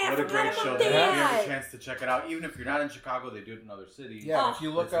 yes. yeah, I What a forgot great about show! that. If you have a chance to check it out, even if you're not in Chicago, they do it in other cities. Yeah, Oh. if you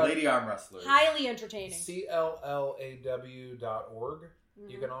look It's up Lady Arm Wrestlers. Highly entertaining. CLLAW.org,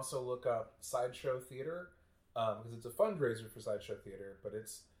 you Mhm. can also look up Sideshow Theater because it's a fundraiser for Sideshow Theater, but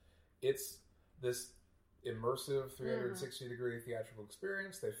it's this immersive 360-degree theatrical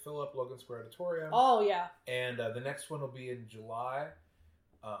experience. They fill up Logan Square Auditorium, Oh, yeah. and the next one will be in July.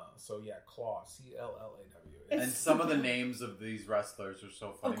 So yeah, Claw, CLLAW. And some of the names of these wrestlers are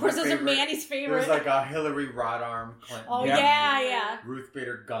so funny. Of course, My those are favorite- Manny's favorite. There's like Hillary Rodarm Clinton. Oh, Yep. yeah. Ruth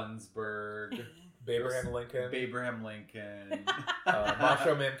Bader Ginsburg. Abraham Lincoln, Abraham Lincoln.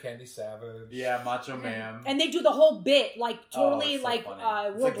 Macho Man Candy Savage. Yeah, Macho Man. And they do the whole bit, like totally it's so like funny.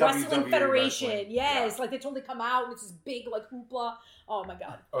 It's World like Wrestling WWE Federation. wrestling. Yes, Yeah. like they totally come out and it's this big like hoopla. Oh my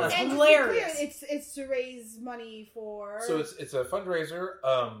god, Oh, it's yeah. And to be clear, hilarious. it's to raise money for. So it's a fundraiser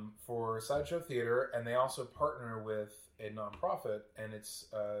for Sideshow Theater, and they also partner with a nonprofit, and it's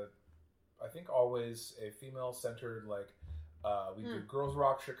I think always a female centered, like we do Girls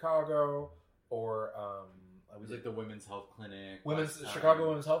Rock Chicago, or It was like the Women's Health Clinic. Women's last time. Chicago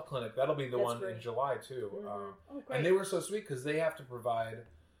Women's Health Clinic. That'll be the That's one great. in July too. Mhm. Oh, great. And they were so sweet because they have to provide,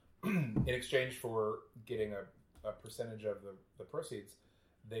 in exchange for getting a percentage of the proceeds,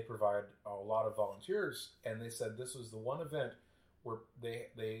 they provide a lot of volunteers. And they said this was the one event where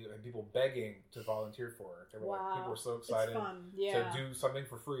they had people begging to volunteer for it. They were like, Wow. people were so It's excited fun. Yeah. to do something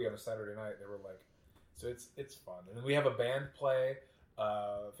for free on a Saturday night. They were like, so it's fun. And then we have a band play.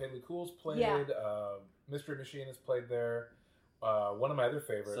 Fatally Cool's played. Yeah. Mystery Machine has played there. One of my other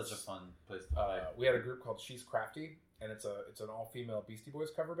favorites. Such a fun place to play. We had a group called She's Crafty, and it's an all-female Beastie Boys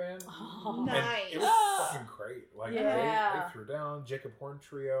cover band. Oh, Nice. And it was fucking great. Like Yeah. they threw down Jacob Horn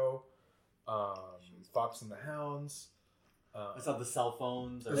Trio, Fox and the Hounds. I saw the cell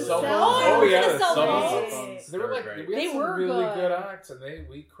phones. The I cell really- phones. Oh, Oh yeah, the the cell cell phones. phones. They were like great. we had They some were really good. good acts, and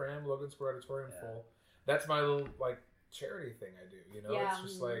we crammed Logan Square Auditorium Yeah. full. That's my little like charity thing I do. You know, yeah. it's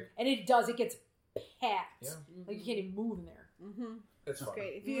just like and it gets packed. Yeah. Like you can't even move in there. Mm-hmm. it's fun.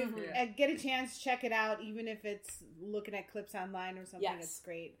 Great. If you Mhm. get a chance, check it out. Even if it's looking at clips online or something, Yes. it's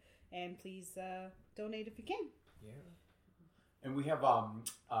great. And please donate if you can. Yeah. And we have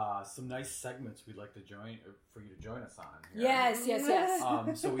some nice segments we'd like to for you to join us on. Here. Yes.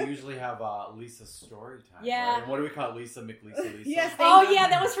 So we usually have Lisa's story time. Yeah. Right? And what do we call it? Lisa McLisa? Yes, Oh yeah,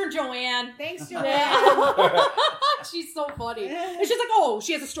 that was for Joanne. Thanks, Joanne. Yeah. She's so funny. And she's like, oh,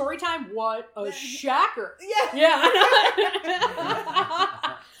 she has a story time? What a shocker. Yeah. Yeah.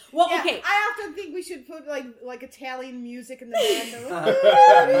 Well, Yeah, okay. I often think we should put like Italian music in the band.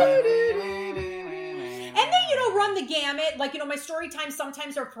 And then, run the gamut. Like, my story times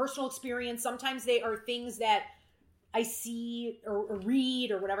sometimes are personal experience. Sometimes they are things that I see or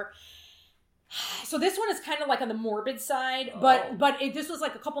read or whatever. So this one is kind of like on the morbid side, but this was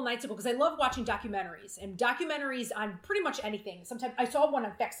like a couple nights ago because I love watching documentaries and documentaries on pretty much anything. Sometimes I saw one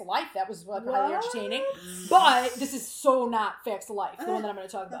on Facts of Life that was like highly entertaining, but this is so not Facts of Life, the one that I'm going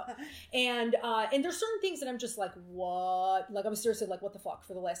to talk about. And there's certain things that I'm just like, what? Like I'm seriously like, what the fuck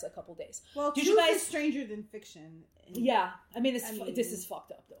for the last like couple days. Well, Did truth you guys- is stranger than fiction. Yeah, I mean, this mean- is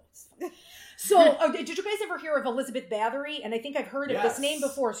fucked up though. It's fucked. So, did you guys ever hear of Elizabeth Bathory? And I think I've heard of this Yes. name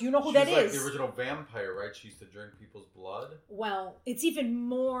before, so you know who She's that like is. the original vampire, right? She used to drink people's blood. Well, it's even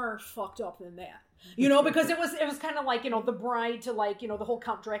more fucked up than that. Because it was kind of like, the bride to like, the whole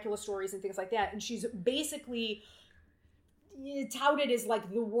Count Dracula stories and things like that. And she's basically touted as like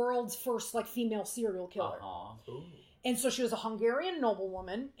the world's first like female serial killer. Uh-huh. And so she was a Hungarian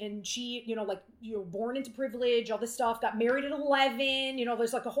noblewoman, and she, born into privilege, all this stuff, got married at 11,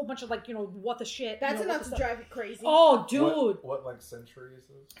 there's like a whole bunch of like, what the shit. That's enough to drive you crazy. Oh, dude. What like century is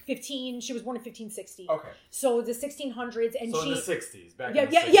this? 15, she was born in 1560. Okay. So the 1600s, and so she... in the 60s, back Yeah, in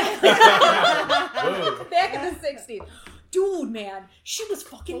the yeah, 60s. yeah. Back in the 60s. Dude, man, she was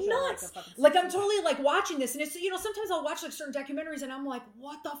fucking nuts. Like, I'm totally, like, watching this, and it's, sometimes I'll watch, like, certain documentaries, and I'm like,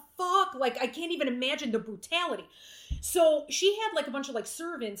 what the fuck? Like, I can't even imagine the brutality. So, she had, like, a bunch of, like,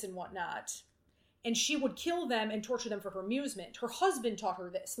 servants and whatnot, and she would kill them and torture them for her amusement. Her husband taught her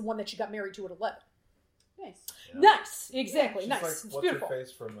this, the one that she got married to at 11. Nice. Yeah. Nice. Exactly. She's nice. like, It's what's beautiful. her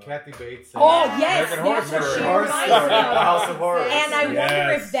face from? Kathy Bates. Oh, yes. American That's what Horror she Story. reminds Horror me Story, of. House of Horrors. And I wonder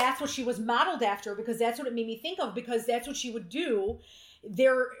Yes. if that's what she was modeled after, because that's what it made me think of, because that's what she would do.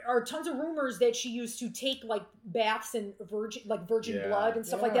 There are tons of rumors that she used to take like baths in virgin Yeah. blood and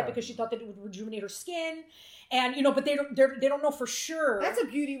stuff like that, Yeah. because she thought that it would rejuvenate her skin. And but they don't know for sure. That's a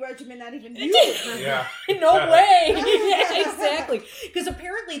beauty regimen, not even you. Yeah. No way. Yeah, exactly. Because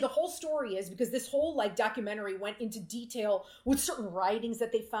apparently the whole story is, because this whole like documentary went into detail with certain writings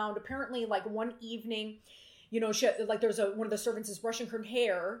that they found. Apparently, like one evening, she like there's one of the servants is brushing her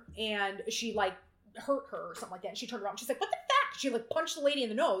hair, and she like hurt her or something like that, and she turned around, she's like, what the fuck? She like punched the lady in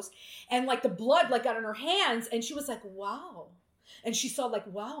the nose, and like the blood like got on her hands, and she was like, wow. And she saw like,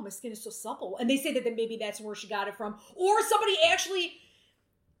 wow, my skin is so supple. And they say that then maybe that's where she got it from, or somebody actually,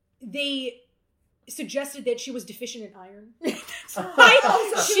 they suggested that she was deficient in iron. That's why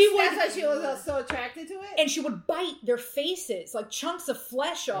That's why she was so attracted to it. and she would bite their faces, like chunks of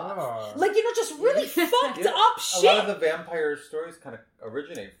flesh off. Oh. Like, just really fucked Yeah. up A shit. lot of the vampire stories kind of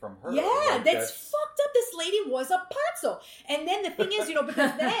originate from her. Yeah, Like, that's fucked up. This lady was a pazzo. And then the thing is, because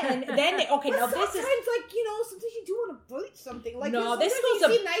then okay, But now sometimes, this is, sometimes you do want to bite something. Like, No, sometimes this you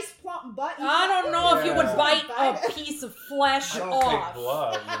goes see a nice plump butt. you I go, don't know if you would Yeah. bite a piece of flesh I don't off. take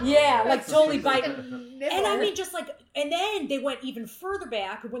blood. Yeah, like totally bite. Nibble. And I mean, just like, and then they went even further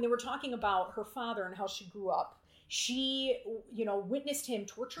back when they were talking about her father and how she grew up. She, witnessed him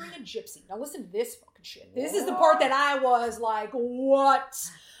torturing a gypsy. Now listen to this fucking shit. This is the part that I was like, what?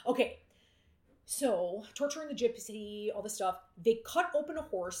 Okay. So, torturing the gypsy, all this stuff. They cut open a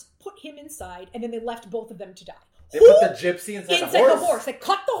horse, put him inside, and then they left both of them to die. They put the gypsy inside the horse. They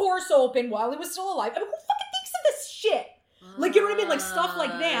cut the horse open while he was still alive. I mean, who fucking thinks of this shit? Like, you know what I mean? Like, stuff like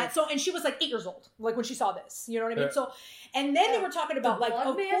that. So, and she was like 8 years old, like, when she saw this. You know what I mean? Yeah. So, and then they were talking about, like, of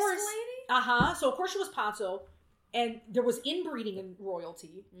blood-masked course. lady? So, of course, she was Pazzo. And there was inbreeding in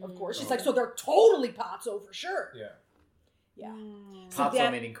royalty, of course. She's like, so they're totally Pazzo for sure. Yeah. Yeah. So Pazzo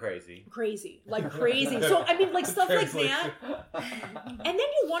that- meaning crazy. Crazy. Like, crazy. So, I mean, like, stuff like Translation. that. And then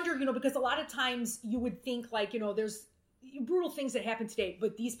you wonder, because a lot of times you would think, like, there's brutal things that happen today,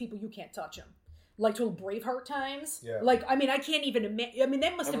 but these people, you can't touch them. Like total Braveheart times. Yeah. Like, I mean, I can't even imagine. I mean,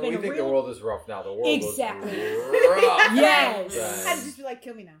 that must have been we a think real... the world is rough now. The world Exactly. is rough. Yes. I'd just be like,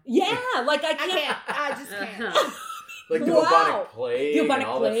 kill me now. Yeah, like, I I can't... can't. I just can't. Like the Wow. bubonic plague. The and bubonic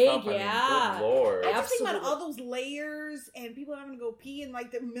all plague, that stuff. yeah. I mean, good Lord. I just think about Absolutely. all those layers and people having to go pee and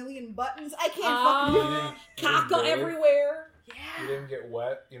like the million buttons. I can't Ah. fucking do You that. didn't Caca bathe? everywhere. You Yeah. didn't get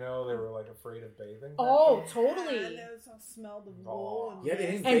wet. They were like afraid of bathing. Oh, And totally. those all smelled of wool. Oh. And Yeah, they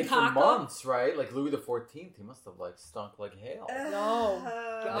didn't And bathe for caca? months, right? Like Louis XIV, he must have like stunk like hell. No.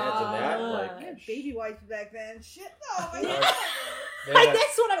 Imagine that, like- I had baby wipes back then. Shit, no. Like, Man. they, had,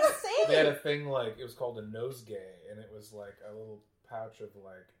 That's what I was they had saying. a thing like it was called a nosegay, and it was like a little pouch of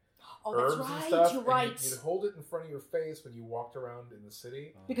like Oh, that's herbs and right. stuff. You're and right. you'd hold it in front of your face when you walked around in the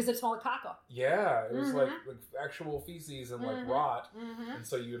city. Because it smelled like caca. Yeah, it was Mhm. like actual feces and like Mhm. rot, Mm-hmm. and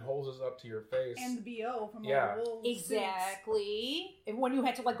so you'd hold this up to your face. And the BO from Yeah. all the wool suits. Exactly. And when you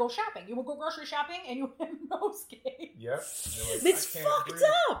had to like go shopping, you would go grocery shopping and you had nosegay. Yep. You're like, It's I can't fucked breathe.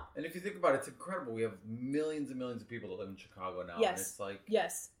 up. And if you think about it, it's incredible. We have millions and millions of people that live in Chicago now. Yes. And it's like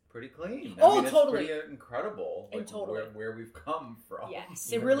Yes. pretty clean. Oh, it's totally. pretty incredible. And Like, totally. where we've come from. Yes,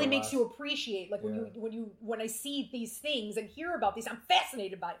 it Even really the makes last- you appreciate, like when I see these things and hear about these, I'm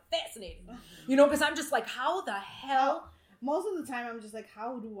fascinated by it. Fascinating, because I'm just like, how the hell? Most of the time, I'm just like,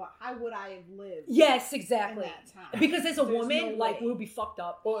 how would I have lived Yes, in exactly. that time? Because as a There's woman, no like way. we would be fucked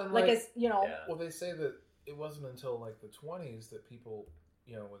up. Well, and Like like, as Yeah. well, they say that it wasn't until like the 20s that people,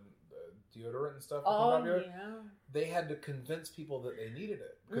 when deodorant and stuff became Oh popular, yeah. they had to convince people that they needed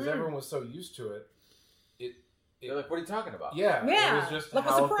it because Mm. everyone was so used to it. They're like, what are you talking about? Yeah, Yeah. it was just Like,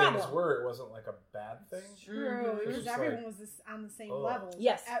 what's how the things problem? were. It wasn't like a bad thing. True, Mhm. because It's just everyone like, was on the same oh. level.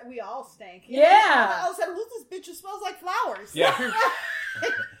 Yes. We all stank. Yeah. All of a sudden, who's this bitch who smells like flowers? Yeah. Get her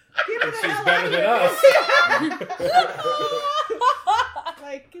And the she's hell better out than of us. here.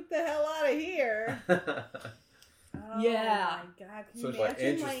 Like, get the hell out of here. Oh Yeah. my god! Can So you it's But imagine,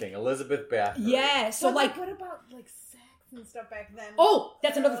 interesting. Elizabeth Bathory. Yeah. So But, like, what about like sex and stuff back then? oh,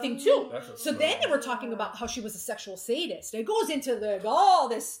 that's another thing too. That's what's So going then on. they were talking about how she was a sexual sadist. It goes into all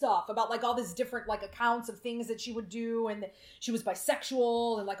this stuff about like all these different like accounts of things that she would do, and that she was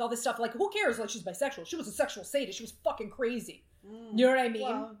bisexual and like all this stuff. Like, who cares? Like, she's bisexual. She was a sexual sadist. She was fucking crazy. You know what I mean?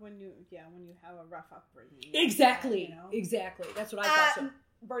 Well, when you have a rough upbringing. Exactly. You know? Exactly. That's what I thought. So.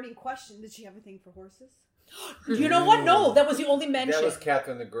 Burning question: did she have a thing for horses? You know what? No, that was the only mention. That was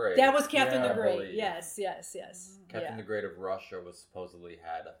Catherine the Great. That was Catherine Yeah, the I Great. believe. Yes. Catherine Yeah. the Great of Russia was supposedly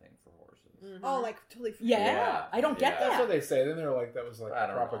had a thing for horses. Oh, like totally. Yeah. I don't get Yeah. That's that. what they say. Then they're like, that was like I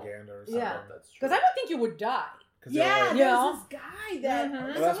don't know. propaganda or something. Yeah. That's true. Because I don't think you would die. 'Cause they're Yeah, like, there Yeah. was this guy that Mhm. Well,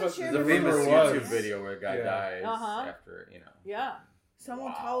 that's someone what shared the the a famous rumor rumor. YouTube was. video where a guy Yeah. dies Uh-huh. after, Yeah.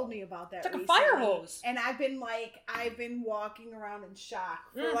 Someone Wow. told me about that. It's like a recently, fire hose. and I've been walking around in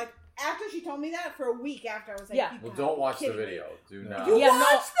shock for Mm. like after she told me that for a week after I was like, Yeah. you Well, gotta don't be watch the kidding me. video. Do not. You Yeah, no.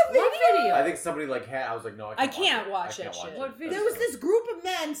 watched the video? What video? I think somebody like had. I was like, no, I can't watch I can't that watch shit. it. What video? There was this group of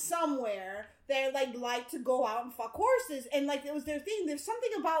men somewhere that like to go out and fuck horses, and like it was their thing. There's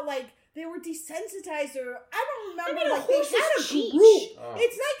something about like they were desensitized, or I don't remember. I mean, like they horses had a cheat. group. Oh.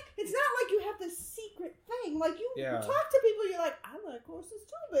 It's not like you have this secret thing. Like you Yeah. talk to people, you're like, I like horses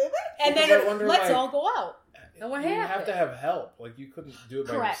too, baby. And Because then I wonder, let's like- all go out. And what you have happened? to have help. Like, you couldn't do it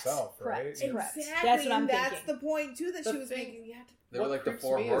by Correct. yourself, right? Correct. You know? Correct. Exactly, That's what I'm and that's thinking. the point too that The she was thing- making. You had to They were What like the creeps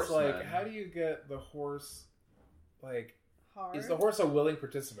four me is, horsemen. like, how do you get the horse, like, hard. is the horse a willing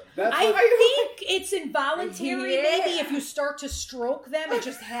participant? That's I what, think it's involuntary. Yeah. Maybe if you start to stroke them, it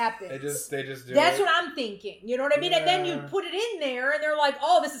just happens. they just do That's it. what I'm thinking. You know what I mean? And then you Yeah. put it in there, and they're like,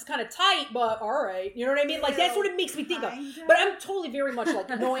 "Oh, this is kind of tight, but all right." You know what I mean? Like that's what it makes me think of. Kinda. But I'm totally very much like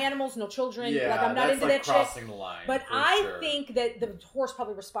no animals, no children. yeah, like I'm not that's into like that shit. crossing the line. But for I sure. think that the horse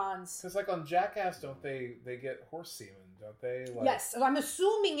probably responds. Because, like, on Jackass, don't they get horse semen, don't they? Like, Yes, so I'm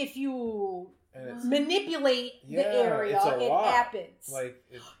assuming if you And it's, manipulate the Yeah, area, it's a it lot. happens. like,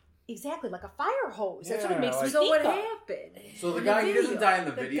 it, Exactly, like a fire hose. That's what it Yeah, makes me like- So think what of. happened? So the In guy, he doesn't video? die in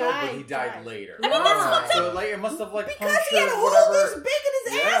the The video, guy but he died died. later. I mean, that's fucked So like, it must have like because he had a punctured hole whatever. this big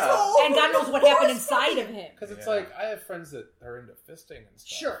in his Yeah. asshole. And God knows what Horse happened inside fucking- of him. because it's Yeah. like, I have friends that are into fisting and stuff.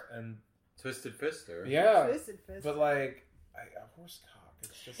 Sure. And, Twisted Fister. yeah, Twisted fist. but, like, a horse cock,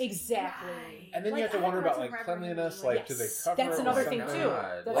 it's just... Exactly. And then you Like, have to I wonder read about, some like, rapper cleanliness, who's like, like, do they Yes, cover that's it another with thing something? too.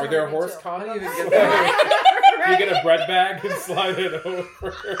 God. That's Are another there thing, horse too. How do you condoms? even get that? Do you get a bread bag and slide it over?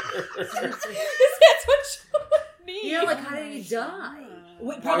 That's what you need. Yeah, like how did he die?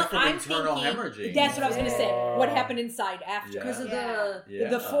 Wait, Probably probably, from I'm internal thinking, hemorrhaging. That's what I was going to say. Yeah. What happened inside after? Yeah. Because of Yeah. Yeah.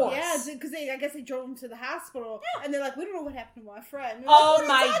 The force. Yeah, because I guess they drove him to the hospital, and they're like, "We don't know what happened to my friend." And they're Oh like, what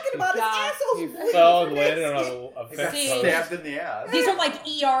my are you talking about? God. His asshole's He bleeding fell and from landed this. on a He got fence See, post. stabbed in the ass. These are like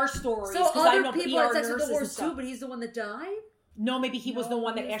ER stories. So 'cause I other know people ER had sex with nurses the and horse stuff. too, but he's the one that died? No, maybe he was the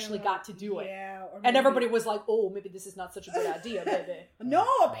one that he's actually the got to do it. Yeah, or And maybe- everybody was like, oh, maybe this is not such a good idea, baby. No,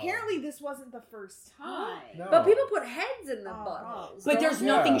 apparently this wasn't the first time. No. But people put heads in the Oh. buttholes. But there's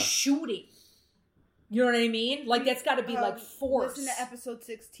Yeah. nothing shooting. You know what I mean? Like, that's got to be like force. Listen to episode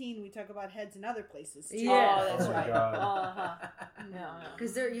 16. We talk about heads in other places. Too. Yeah. Oh, that's Oh my right. God. Uh-huh. Yeah.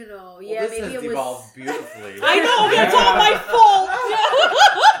 Because they're, you know, Well, yeah, this maybe has it was. evolved beautifully. I know, that's all my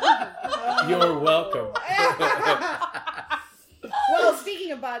fault. You're welcome. Well,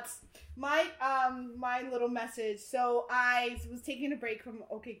 speaking of butts, my little message. So I was taking a break from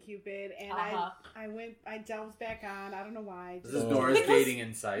OkCupid, and I delved back on. I don't know why. This is Nora's Because- dating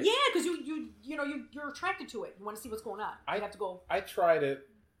insight. Yeah, because you're attracted to it. You want to see what's going on. You have to go. I tried it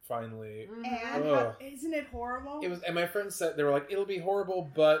finally. And Ugh. isn't it horrible? It was, and my friends said they were like, "It'll be horrible,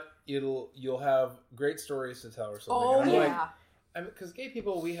 but you'll have great stories to tell or something." Oh, and I'm yeah. like, because gay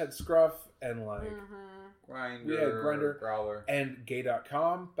people, we had Scruff and like Grindr, We had Grindr. Growler. and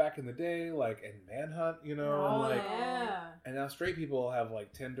Gay.com back in the day, like and Manhunt, you know, Oh, and like. yeah. And now straight people have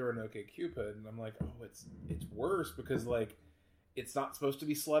like Tinder and OkCupid, and I'm like, oh, it's worse because like it's not supposed to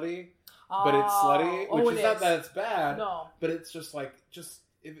be slutty, but it's slutty, Oh, which it is not that it's bad, No. but it's just like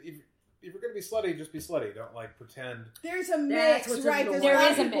if you're gonna be slutty, just be slutty. Don't like pretend. There's a That's mix, what's right? There's There a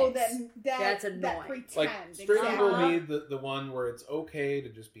lot is of a people mix. that That's that annoying. pretend. Like straight people exactly. need the one where it's okay to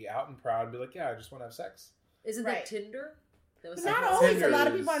just be out and proud and be like, yeah, I just want to have sex. Isn't Right. that Tinder? That was But not something- always. A lot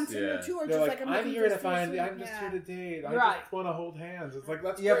of Tinder people on is- Tinder yeah. too are They're just like, like, I'm looking here for to find. sweet- I'm just yeah. here to date. I Right. just want to hold hands. It's like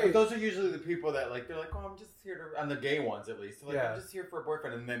that's Yeah, great. but those are usually the people that like they're like, oh, I'm just here to, on the gay ones at least. They're like, Yeah. I'm just here for a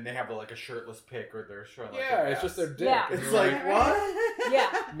boyfriend, and then they have like a shirtless pic or they're showing like yeah, their it's just ass. their dick. Yeah. and It's you're like what?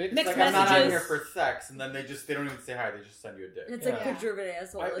 Yeah. mixed, Mixed It's like I'm not on messages. here for sex, and then they don't even say hi. They just send you a dick. It's Yeah. like a picture of an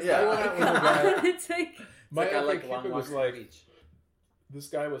asshole. It's yeah, like, I oh was my a God. guy- It's like, My It's like I like long OkCupid walks was on the like, beach. this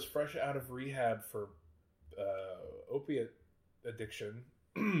guy was fresh out of rehab for opiate addiction,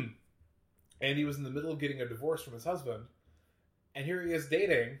 and he was in the middle of getting a divorce from his husband, and here he is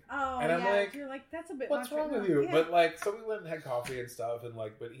dating. Oh, and I'm like, you're like, that's a bit. what's much wrong right with now. you? Yeah. But like, so we went and had coffee and stuff, and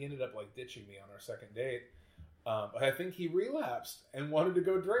like, but he ended up like ditching me on our second date. But I think he relapsed and wanted to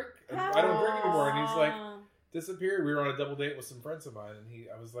go drink. And I don't drink anymore, and he's like disappeared. We were on a double date with some friends of mine, and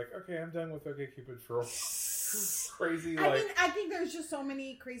I was like, okay, I'm done with OkCupid for crazy. I mean, I think there's just so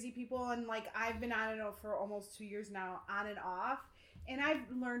many crazy people, and like I've been on it for almost 2 years now, on and off, and I've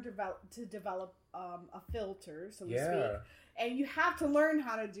learned to develop a filter, so to speak. And you have to learn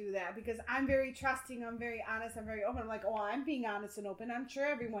how to do that because I'm very trusting, I'm very honest, I'm very open. I'm like, oh, I'm being honest and open. I'm sure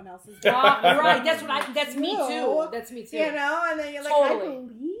everyone else is. Right. That's me too. That's me too. You know, and then you're like, Totally. I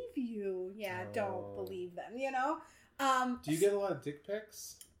believe you. Yeah, don't believe them. You know. Do you get a lot of dick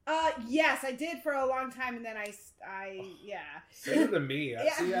pics? Yes, I did for a long time, and then I Send them to me.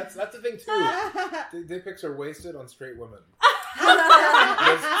 Yeah. See, that's the thing too. Dick pics are wasted on straight women.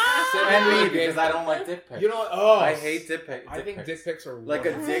 And me, because I don't like dick pics. You know what? Oh, I hate dick pics. I think dick pics are like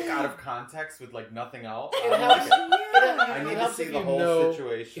a wonderful. dick out of context with like nothing else. It helps. I need to helps see if the you whole know-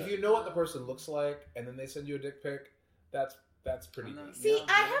 situation. If you know what the person looks like, and then they send you a dick pic, that's pretty neat. See, Yeah,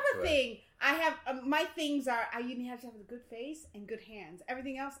 I have a right. thing. I have my things are. You have to have a good face and good hands.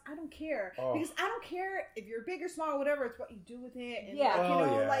 Everything else, I don't care because I don't care if you're big or small, or whatever. It's what you do with it, and Yeah. like, you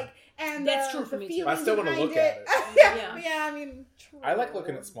know, yeah. like and That's the, true for the me, too. I still wanna feeling look behind at Yeah. yeah. I mean, true. I like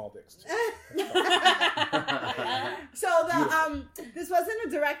looking at small dicks too. So this wasn't a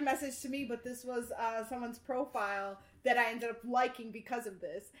direct message to me, but this was someone's profile that I ended up liking because of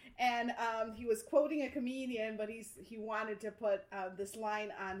this. And he was quoting a comedian, but he wanted to put this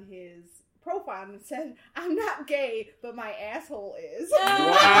line on his profile and said, "I'm not gay, but my asshole is." Wow.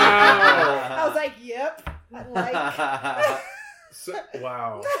 I was like, "Yep, I like."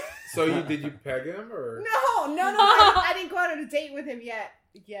 Wow. So did you peg him or? No, I didn't go out on a date with him yet.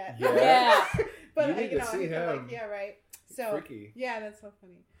 Yeah. But You need to see I'm him. like, yeah, right. So Freaky. yeah, that's so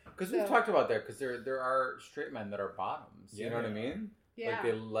funny. Because we've talked about that. Because there are straight men that are bottoms. You know what I Yeah. mean? Yeah. Like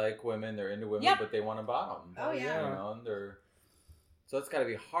they like women, they're into women, Yep. but they want a bottom. Oh, yeah. You know, and so it's got to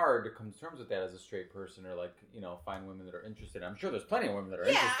be hard to come to terms with that as a straight person, or like find women that are interested. I'm sure there's plenty of women that are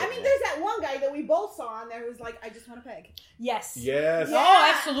Yeah, interested. I mean, there's that one guy that we both saw on there who's like, I just want to peg. Yes. Yes. Yeah.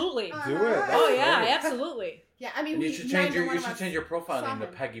 Oh, absolutely. Do it. Uh-huh. Oh yeah, Great. absolutely. Yeah, I mean, And you should change your profile saw name to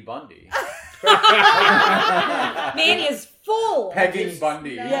him. Peggy Bundy. Man is full. Pegging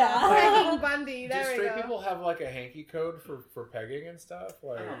Bundy. Yeah. Pegging Bundy. Do There we straight go. people have like a hanky code for pegging and stuff?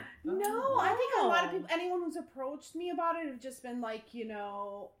 Like, No, I think a lot of people, anyone who's approached me about it, have just been like,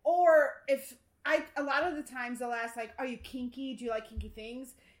 or if a lot of the times they'll ask like, "Are you kinky? Do you like kinky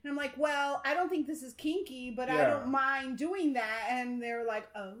things?" And I'm like, "Well, I don't think this is kinky, but I Yeah. don't mind doing that." And they're like,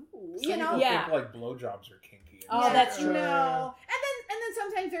 "Oh, some people Yeah. think like blowjobs are kinky. Oh, Yeah, that's true. No, and then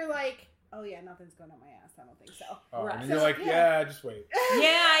sometimes they're like, "Oh yeah, nothing's going on my ass. I don't think so." Oh, Right. and you're So, like, yeah, just wait.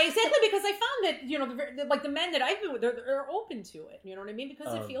 Yeah, exactly. Because I found that the men that I've been with, they're open to it. You know what I mean?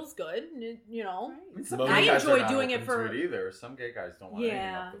 Because it feels good. And I mean, some I gay guys enjoy are not doing it open for- to it either. Some gay guys don't want anything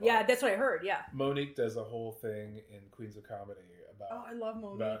Yeah, up the yeah. butt. That's what I heard. Yeah. Monique does a whole thing in Queens of Comedy Oh, about I love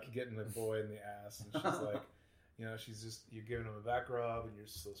Monique. getting a boy in the ass, and she's like, she's just you're giving him a back rub, and you're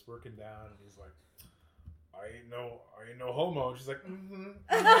just working down, and he's like, I ain't no homo. And she's like, mm-hmm.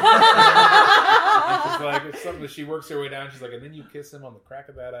 And she's like, it's something that she works her way down. She's like, and then you kiss him on the crack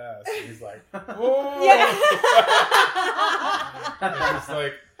of that ass, and he's like, oh.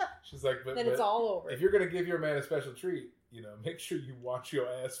 And she's like, but Then it's all over. if you're gonna give your man a special treat, make sure you wash your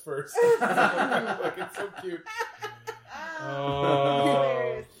ass first. Like, it's so cute. Oh.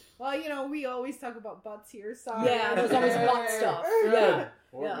 Hilarious. Well, we always talk about butts here, so Yeah, there's always butt stuff. Yeah.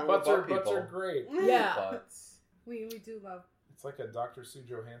 Or Yeah. Butts butt are people. great. Yeah. Butts. we do love. It's like a Dr. Sue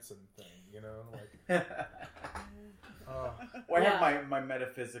Johansson thing, Like, oh. Well, I Yeah. have my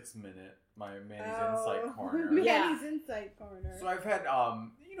metaphysics minute, my Manny's Insight Corner. Manny's Insight Corner. So I've had,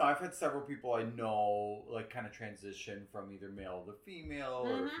 I've had several people I know like kind of transition from either male to female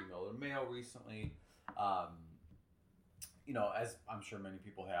or female to male recently. As I'm sure many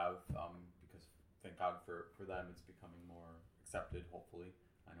people have, because thank God for them, it's becoming more accepted. Hopefully,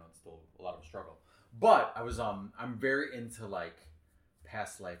 I know it's still a lot of a struggle, but I'm very into like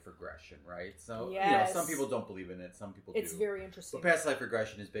past life regression, right? So Yes. some people don't believe in it, some people It's do. very interesting. But past life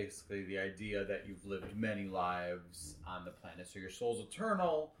regression is basically the idea that you've lived many lives on the planet. So your soul's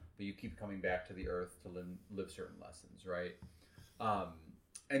eternal, but you keep coming back to the earth to live certain lessons, right?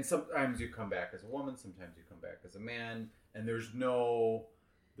 And sometimes you come back as a woman, sometimes you come back as a man, and there's no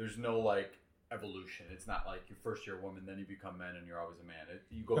like evolution. It's not like you first you're a woman, then you become men, and you're always a man.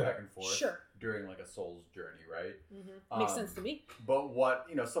 You go back and forth during like a soul's journey, right? Makes sense to me. But what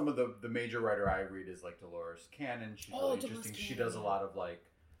some of the major writer I read is like Dolores Cannon. She's really interesting. She does a lot of like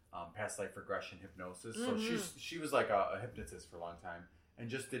past life regression hypnosis. So she was like a hypnotist for a long time and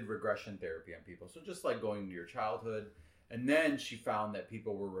just did regression therapy on people. So just like going to your childhood, and then she found that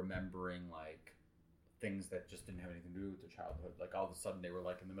people were remembering like things that just didn't have anything to do with their childhood. Like all of a sudden they were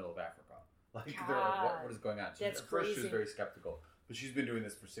like in the middle of Africa. Like they're like, what is going on? So at first she was very skeptical, but she's been doing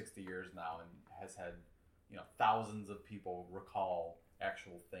this for 60 years now and has had thousands of people recall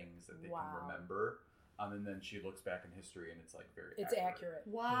actual things that they can remember. And then she looks back in history and it's like it's accurate.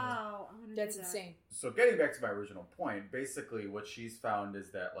 Wow. That's insane. So getting back to my original point, basically what she's found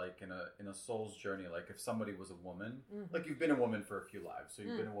is that like in a soul's journey, like if somebody was a woman, like you've been a woman for a few lives. So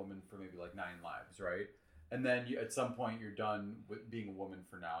you've been a woman for maybe like 9 lives, right? And then at some point you're done with being a woman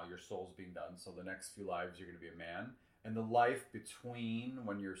for now. Your soul's being done. So the next few lives you're going to be a man. And the life between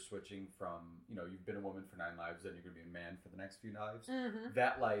when you're switching from, you've been a woman for 9 lives, then you're going to be a man for the next few lives.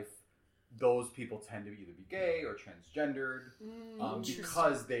 That life, those people tend to either be gay or transgendered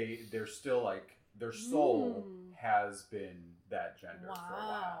because they're still like their soul has been that gender for a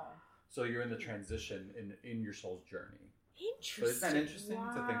while. So you're in the transition in your soul's journey. Interesting. So isn't that interesting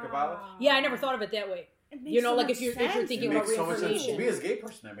to think about? Yeah, I never thought of it that way. Like if you're thinking about reincarnation. To me as a gay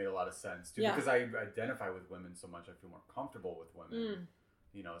person, that made a lot of sense too, because I identify with women so much. I feel more comfortable with women.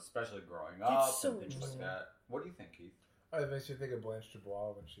 Especially growing up and things like that. What do you think, Keith? Oh, it makes you think of Blanche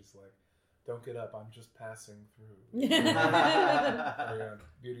Dubois when she's like, "Don't get up, I'm just passing through."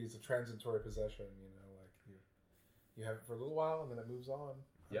 Beauty is a transitory possession. Like you have it for a little while and then it moves on.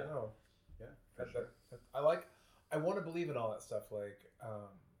 I don't know. Yeah, I want to believe in all that stuff. Like,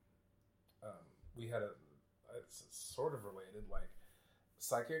 we had it's sort of related, like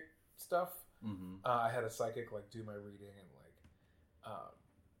psychic stuff. I had a psychic like do my reading, and like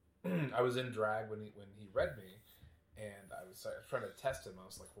I was in drag when he read me, and I was trying to test him. I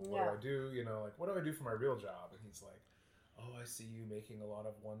was like, well, what do I do? Like, what do I do for my real job? And he's like, oh, I see you making a lot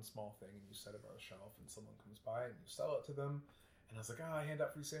of one small thing, and you set it on a shelf, and someone comes by, and you sell it to them. And I was like, I hand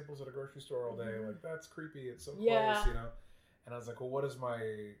out free samples at a grocery store all day. Like, that's creepy. It's so close, And I was like, well, what does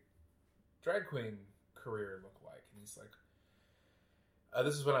my drag queen career look like? And he's like,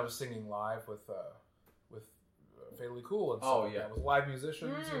 this is when I was singing live with Fatally Cool and stuff like that. With live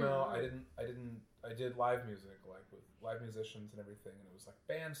musicians, I did live music, like with live musicians and everything, and it was like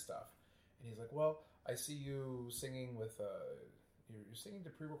band stuff. And he's like, well, I see you singing with, you're singing to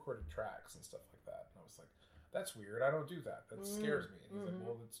pre-recorded tracks and stuff like that. And I was like, that's weird. I don't do that. That scares me. And he's like,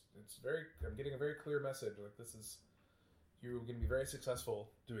 well, I'm getting a very clear message. Like, you're going to be very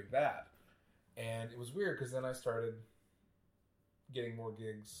successful doing that. And it was weird because then I started getting more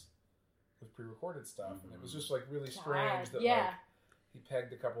gigs with pre-recorded stuff. And it was just like really strange that like he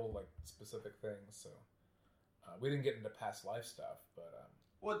pegged a couple like specific things. So we didn't get into past life stuff, but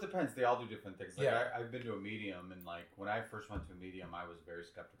well, it depends. They all do different things. Like I've been to a medium, and like when I first went to a medium, I was very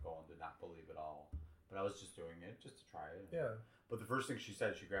skeptical and did not believe it all. But I was just doing it just to try it. Yeah. But the first thing she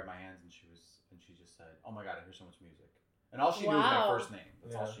said, she grabbed my hands and she just said, "Oh my God, I hear so much music." And all she knew was my first name.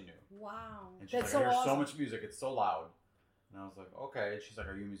 That's all she knew. Wow. And she's like, "I hear so much music. It's so loud." And I was like, "Okay." She's like,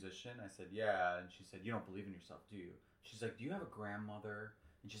 "Are you a musician?" I said, "Yeah." And she said, "You don't believe in yourself, do you?" She's like, "Do you have a grandmother?"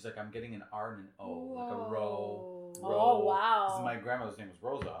 And she's like, "I'm getting an R and an O, like a row." Oh, wow. My grandmother's name was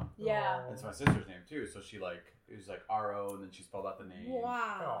Rosa. Yeah. And it's my sister's name too. So she it was like R-O, and then she spelled out the name.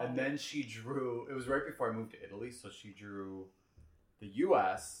 Wow. And then she drew, it was right before I moved to Italy, so she drew the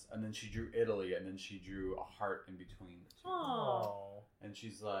U.S., and then she drew Italy, and then she drew a heart in between the two. Oh. And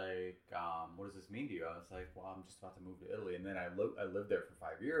she's like, what does this mean to you? I was like, well, I'm just about to move to Italy. And then I lived there for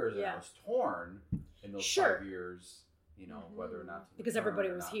 5 years, and I was torn in those 5 years, whether or not to because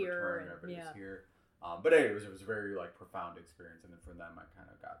everybody was here. Everybody was here. But anyways, it was a very profound experience, and then from them I kind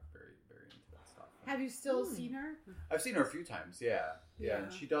of got very, very into that stuff. Have you still seen her? I've seen her a few times, yeah.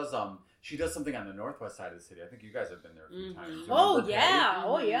 And she does something on the northwest side of the city. I think you guys have been there a few times. Oh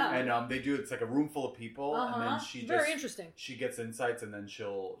yeah. And they do, it's like a room full of people, and then she very interesting. She gets insights, and then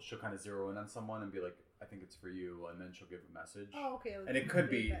she'll kind of zero in on someone and be like, I think it's for you, and then she'll give a message. Oh, okay. And it could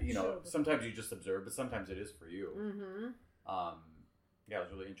be, sometimes you just observe, but sometimes it is for you. Mm-hmm. Yeah, it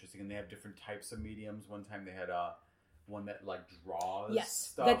was really interesting, and they have different types of mediums. One time they had one that draws. Yes,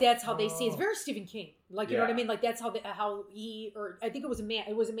 stuff. that's how they see. It's very Stephen King. You know what I mean? Like that's how he, or I think it was a man.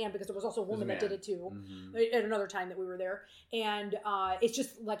 It was a man because there was also a woman that did it too at another time that we were there. And it's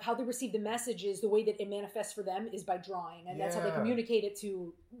just like how they receive the messages. The way that it manifests for them is by drawing, and that's how they communicate it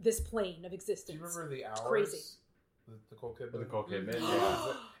to this plane of existence. Do you remember the hours? It's crazy. Nicole Kidman. With Nicole Kidman, Yeah.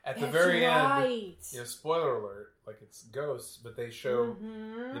 yeah. At the That's very end, right. spoiler alert, like it's ghosts, but they show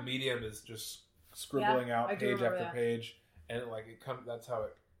Mhm. the medium is just scribbling Yeah, out I do page remember after that. page, and that's how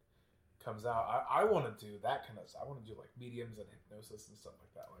it comes out. I want to do that kind of stuff. I want to do like mediums and hypnosis and stuff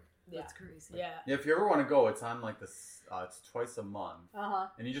like that. Like That's crazy. Yeah. Yeah, if you ever want to go, it's on like this. It's twice a month, Uh-huh.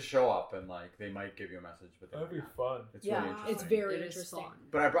 and you just show up and like they might give you a message, but they that'd might be not. fun. It's Yeah, really interesting. it's very It is interesting. fun.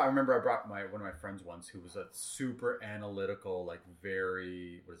 But I remember I brought one of my friends once who was a super analytical, like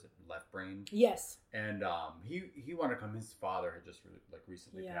very left brained, Yes. and he wanted to come. His father had just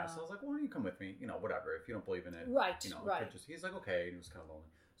recently Yeah. passed. So I was like, why don't you come with me? Whatever. If you don't believe in it, Right, it right. could he's like, okay, and he was kind of lonely.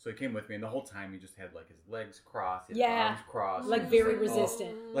 So he came with me, and the whole time he just had like his legs crossed, his Yeah. arms crossed, Like and very I was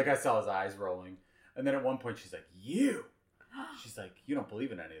resistant. Like I saw his eyes rolling, and then at one point she's like, "You," she's like, "You don't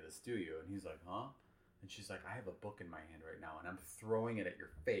believe in any of this, do you?" And he's like, "Huh?" And she's like, "I have a book in my hand right now, and I'm throwing it at your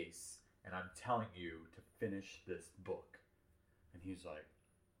face, and I'm telling you to finish this book." And he's like,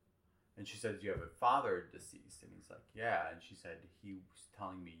 and she said, "Do you have a father deceased?" And he's like, "Yeah." And she said, "He was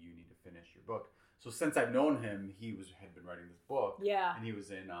telling me you need to finish your book." So since I've known him, had been writing this book. Yeah. And he was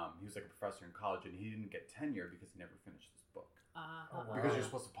like a professor in college, and he didn't get tenure because he never finished this book. wow. Because you're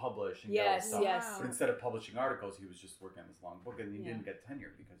supposed to publish and get all this Yes, stuff. yes. But instead of publishing articles, he was just working on this long book, and he Yeah. didn't get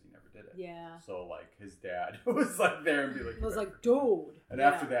tenure because he never did it. Yeah. So like his dad was like there and be like, I was "You like, better." dude. And Yeah.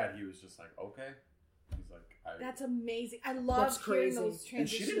 after that, he was just like, okay. He's like, That's amazing. I love That's hearing crazy. those and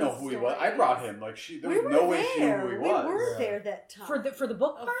she didn't transitional know who he was. I stories. brought him. Like there We was were no way she knew there. who he We was. were Yeah. there that time. For the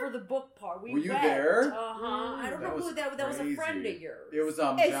book part? For the book part. We Were you read. there? Uh-huh. I don't That know was who that was. A friend crazy. of yours. It was Is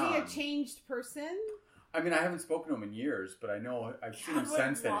John. he a changed person? I mean, I haven't spoken to him in years, but I know I've seen him God, what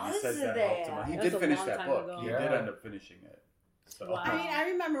since then. And he was says that that? helped him. He That did was a finish long that time book. ago. He Yeah. did end up finishing it. So. Wow. I mean, I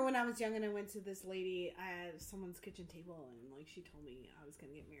remember when I was young and I went to this lady at someone's kitchen table and like she told me I was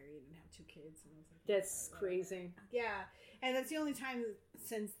gonna get married and have 2 kids, and I was like, That's "Yeah, crazy. Yeah, and that's the only time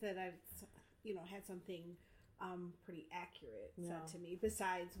since that I've had something pretty accurate Yeah. said to me.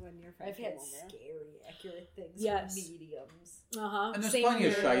 Besides when your friend I've came had over. scary, accurate things Yes. from mediums. Uh-huh. And there's Same plenty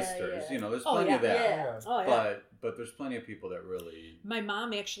of here. shysters, yeah. there's Oh, plenty yeah. of that. Yeah. Oh, yeah. But there's plenty of people that really. My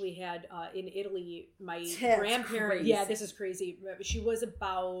mom actually had in Italy. My That's grandparent. crazy. Yeah, this is crazy. She was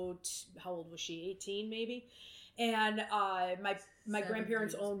about how old was she? 18, maybe. And my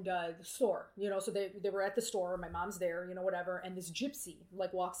grandparents 70s. owned the store. So they were at the store. My mom's there. Whatever. And this gypsy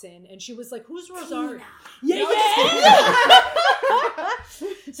walks in, and she was like, "Who's Rosario?" Yeah.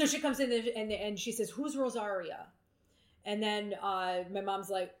 So she comes in and she says, "Who's Rosaria?" And then my mom's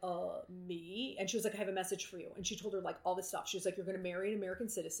like, me. And she was like, "I have a message for you." And she told her all this stuff. She was like, "You're going to marry an American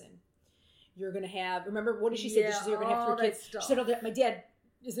citizen. You're going to have, remember, what did she say? Yeah, She said, you're going to have all 3 that kids. stuff. She said, "Oh, my dad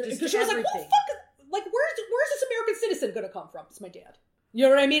is there." Just Because she was like, "Who the everything. fuck is, where's this American citizen going to come from?" It's my dad. You know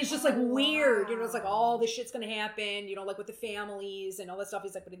what I mean? It's just weird. It's like all this shit's going to happen, with the families and all that stuff.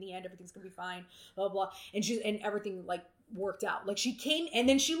 He's like, but in the end, everything's going to be fine, blah, blah, blah. And everything worked out. She came and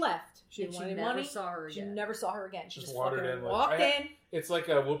then she left. She didn't And want she any never money. saw her She again. never saw her again. She Just just wandered fucking in, like, walked I- in. It's like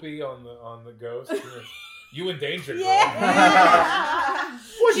a Whoopi on the Ghost. You in danger, girl. Yeah.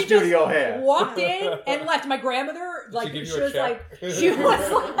 What's She studio just hair? walked in and left. My grandmother, Did she give she you a was check?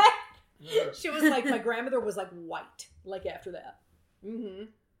 she was like, my grandmother was white, after that. Mm-hmm.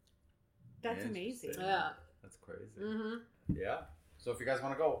 That's amazing. Interesting. Yeah. That's crazy. Mm-hmm. Yeah. So if you guys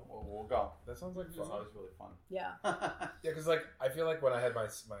want to go, we'll go. That sounds like It's fun. always really fun. Yeah. Yeah, because I feel like when I had my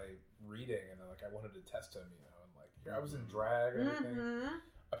reading and I wanted to test him, and I was in drag and everything. Mm-hmm.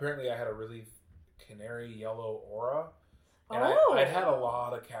 Apparently, I had a really canary yellow aura, and Oh. I'd had a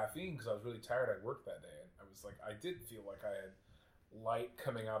lot of caffeine because I was really tired. I worked that day, and I was like, I did feel like I had light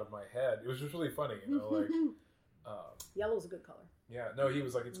coming out of my head. It was just really funny, Yellow's a good color. yeah. No, he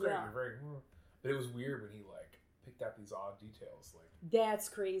was like, it's great. Yeah. You're very, but it was weird when he picked out these odd details, That's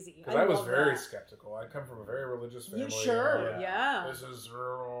crazy. because I was love very that. skeptical. I come from a very religious family. You sure? and Yeah. This is,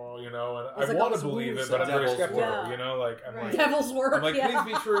 and I It's like want all to this believe weird it, but I'm very devil's skeptical. work. I'm Right. like, Devil's work. I'm like, yeah.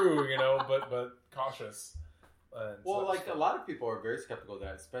 please be true, but cautious. And Well, so- a lot of people are very skeptical of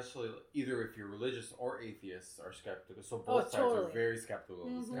that, especially either if you're religious or atheists are skeptical. So Oh, both sides totally. are very skeptical of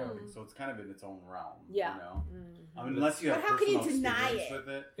this kind of Mhm. thing. So it's kind of in its own realm. Yeah. I mean, unless you have But how can you personal deny experience it? with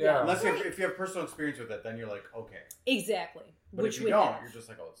it. Yeah. Unless if you have personal experience with it, then you're like, okay. Exactly. But Which if you we don't, have. you're just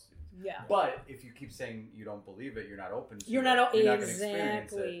like, oh, it's. Yeah. But if you keep saying you don't believe it, you're not open to You're it. not You're not gonna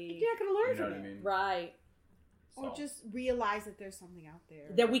experience it. exactly You're not going to learn You know from what I it. mean? right. Or So. just realize that there's something out there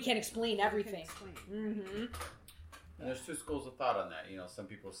That we can explain that we everything. can explain. Mm-hmm. And there's 2 schools of thought on that. Some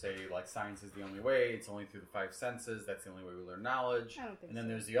people say science is the only way. It's only through the 5 senses. That's the only way we learn knowledge. I don't think And then so.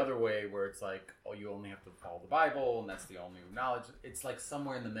 there's the other way where it's you only have to follow the Bible, and that's the only knowledge. It's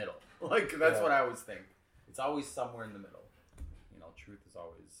somewhere in the middle. That's Yeah. what I always think. It's always somewhere in the middle. Truth is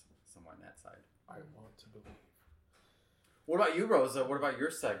always somewhere on that side. I want to believe. What about you, Rosa? What about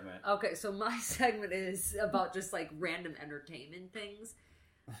your segment? Okay, so my segment is about just like random entertainment things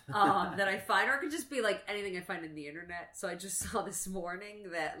that I find, or it could just be like anything I find in the internet. So I just saw this morning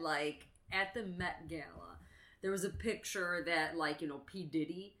that like at the Met Gala, there was a picture that like, P.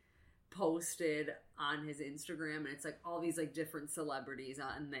 Diddy posted on his Instagram, and it's like all these like different celebrities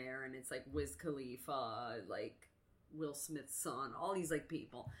on there, and it's like Wiz Khalifa, like Will Smith's son, all these like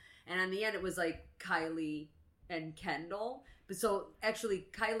people. And on the end it was like Kylie and Kendall. But so actually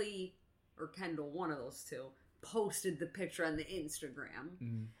Kylie or Kendall, one of those two, posted the picture on the Instagram.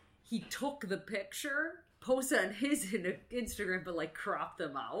 Mm. He took the picture, posted on his Instagram, but like cropped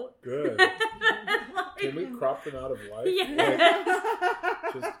them out. Good. Like, Can we crop them out of life? Yeah.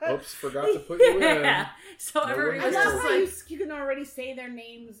 Just, oops, forgot to put you in. Yeah. So No everybody one was I cares. love just how like, you can already say their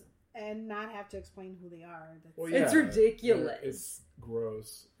names and not have to explain who they are. That's Well, it's yeah, ridiculous. It's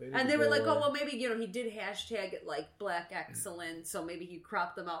gross. And they were like, oh, well, maybe, he did hashtag it like Black Excellence, so maybe he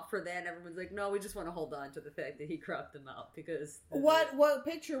cropped them out for that. And everyone's like, no, we just want to hold on to the fact that he cropped them out because... What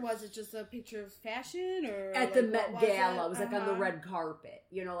picture was it? Just a picture of fashion? Or At the like, Met what was Gala, it was like on the Uh-huh. red carpet,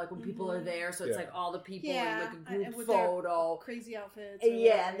 like when people are there, so it's Yeah. like all the people Yeah, in like a group with their photo. crazy outfits. or Yeah,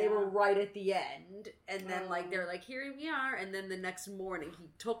 whatever, and they were right at the end, and then like Oh. they're like, here we are, and then the next morning he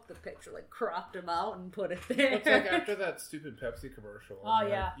took the picture, like cropped them out and put it there. It's like after that stupid Pepsi commercial. Oh, I'm like,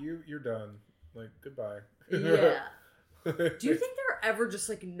 yeah. You're done. Like, goodbye. Yeah. Do you think they're ever just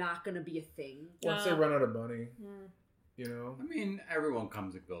like not going to be a thing? Once they run out of money, Mm. I mean, everyone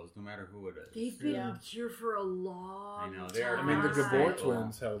comes and goes, no matter who it is. They've been Yeah. here for a long I know, they are I mean, the Ah. Gabor Cool.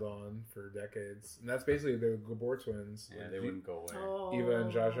 twins held on for decades. And that's basically the Gabor twins. Yeah, Like, they wouldn't go away. Oh. Eva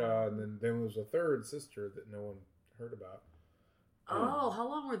and Jaja, and then there was a third sister that no one heard about. Oh, how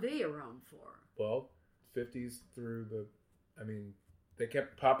long were they around for? Well, 50s through they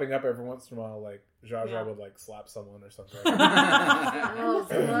kept popping up every once in a while, like Jaja Yeah. would like slap someone or something. Oh,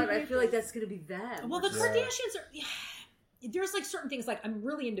 God, I feel like that's going to be them. Well, the Yeah. Kardashians are. There's like certain things, like I'm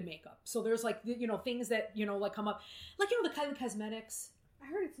really into makeup, so there's like things that like come up, like the Kylie Cosmetics. I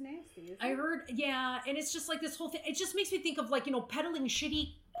heard it's nasty. Isn't I it? heard, yeah, and it's just like this whole thing. It just makes me think of like peddling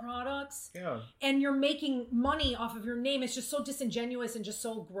shitty products, Yeah. and you're making money off of your name. It's just so disingenuous and just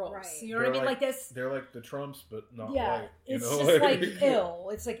so gross. Right. You know what I mean? Like this. They're like the Trumps, but not Yeah, white. it's you know? just like ill.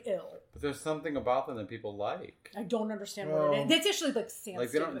 It's like ill. But there's something about them that people like. I don't understand Well, what it is. That's actually like Sam. Like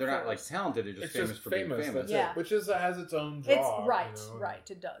they're not like talented. They're just It's famous just for famous. being famous. That's Yeah. it. Which has its own It's draw. right, you know?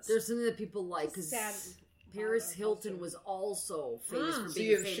 right. It does. There's something that people like because Sad. Paris Hilton was also famous for See,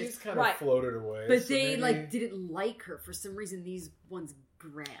 being and famous. she's kind Right. of floated away. But so they maybe- didn't like her for some reason. These ones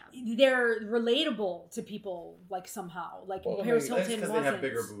grabbed. They're relatable to people like somehow. Like Well, Paris I mean, That's Hilton because wasn't. they have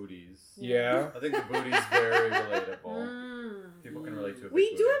bigger booties. Yeah. I think the booty's very relatable. Mm. People can relate to it.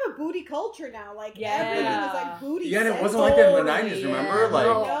 We do have a booty culture now. Like Yeah. everything is like booty. Yeah, and it centered. wasn't like that in the Totally, 90s, yeah. remember? Like,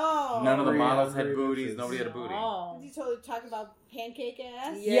 No. none of the Three models had hundred booties. inches. Nobody had a booty. Oh. You totally talking about pancake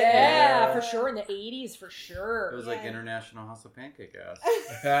ass. Yeah, Yeah. for sure. In the 80s, for sure. It was like Yeah. International House of Pancake Ass.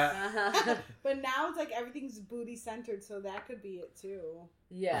 But now it's like everything's booty centered, so that could be it too.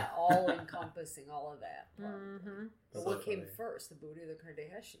 Yeah, all encompassing all of that. Mhm. But So what came funny. first, the booty or the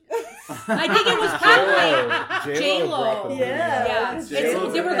Kardashians? I think it was probably J-Lo brought the booty. Yeah, It's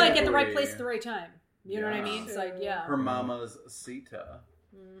J-Lo's they were like at the right booty. place at the right time. You know what I Yeah. mean? It's like, yeah. Her mama's Sita.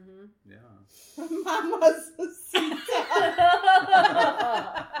 Mhm. Yeah. Mama's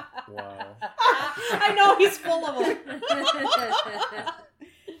Wow. I know he's full of them.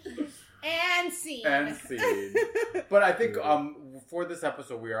 and scene. And scene. But I think for this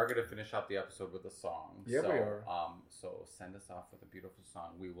episode, we are going to finish out the episode with a song. Yeah, so, we are. So send us off with a beautiful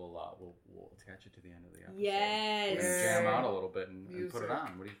song. We will we'll attach it to the end of the episode. Yes. We're gonna jam out a little bit and put it Music.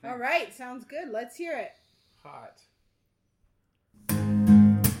 on. What do you think? All right, sounds good. Let's hear it. Hot.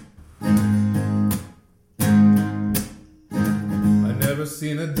 I never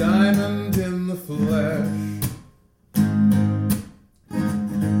seen a diamond in the flesh.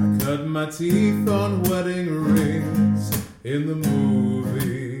 I cut my teeth on wedding rings in the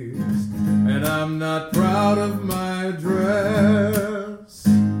movies, and I'm not proud of my dress.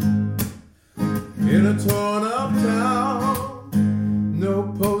 In a torn up town,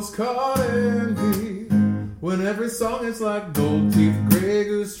 no postcard envy. When every song is like gold teeth, Grey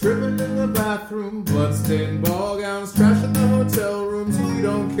Goose tripping in the bathroom, bloodstained ball gowns, trashing the hotel rooms. We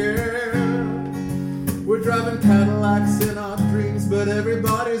don't care. We're driving Cadillacs in our dreams, but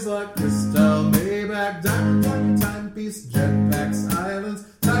everybody's like Crystal, Maybach, diamond timepiece, jetpacks, islands,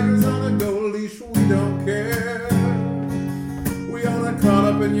 tigers on a gold leash. We don't care. We all are caught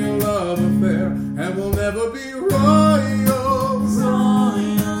up up in your love affair, and we'll never be royals.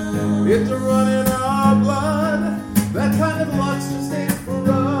 It's a run in our blood. That kind of luck's just ain't for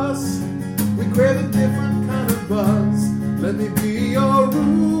us. We crave a different kind of buzz. Let me be your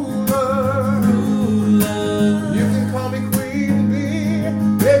ruler. You can call me Queen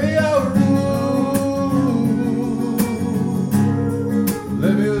Bee. Baby, I'll rule.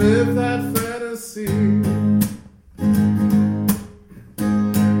 Let me live that fantasy.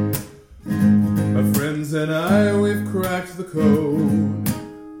 My friends and I, we've cracked the code.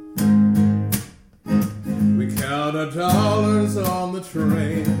 We count our dollars on the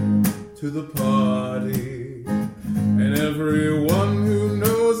train to the party, and everyone who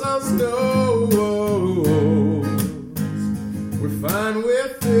knows us knows we're fine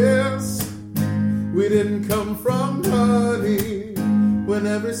with this. We didn't come from honey. When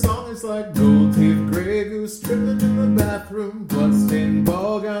every song is like gold teeth, Grey Goose, tripping in the bathroom, bloodstained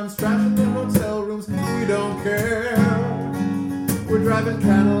ball gowns, trashing in hotel rooms, we don't care. We're driving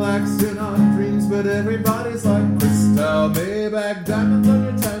Cadillacs in our dreams, but everybody's like crystal, Maybach, diamonds on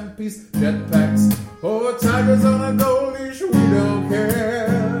your timepiece, jetpacks, or tigers on a gold leash, we don't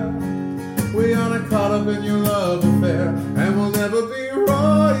care. We aren't caught up in your love affair, and we'll never be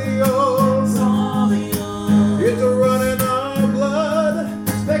royals. It's a run in our blood.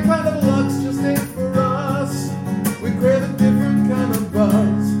 That kind of luck's just ain't for us. We crave a different kind of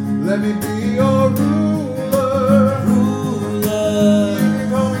buzz. Let me be your ruler. You can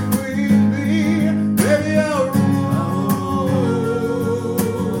call me Queen Bee. Baby, I'll rule.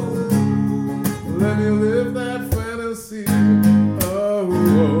 Let me live that fantasy. Oh,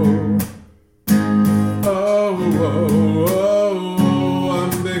 oh, oh, oh, oh.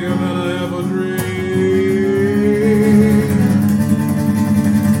 I'm bigger than I ever dreamed.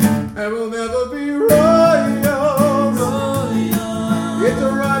 And we'll never be royals. It's a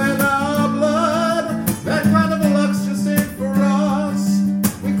run in our blood. That kind of luck's just ain't for us.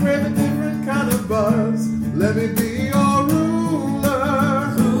 We crave a different kind of buzz. Let me be your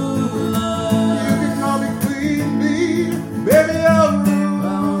ruler. You can call me Queen Bee. Baby, I'll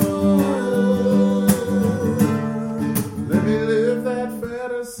rule. Let me live that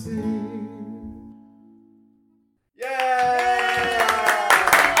fantasy.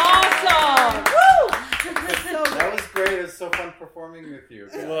 Awesome! That was great. It was so fun performing with you.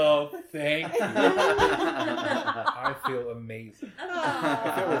 Well, thank you. I feel amazing.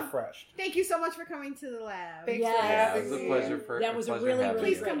 I feel refreshed. Thank you so much for coming to the lab. Thanks Yes. for Yeah, it having was a me. pleasure for That was a pleasure really, having really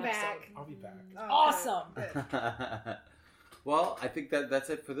Please you. great come episode. back. I'll be back. Oh, Awesome. good. Well, I think that's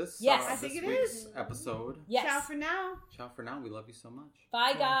it for this. Yes. I think this it week's is. episode. Yes. Ciao for now. Ciao for now. We love you so much.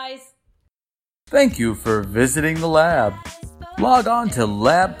 Bye, guys. Thank you for visiting the lab. Log on to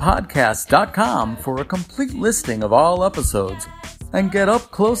labpodcast.com for a complete listing of all episodes and get up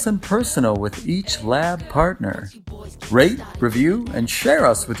close and personal with each lab partner. Rate, review, and share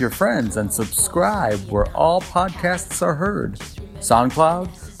us with your friends and subscribe where all podcasts are heard. SoundCloud,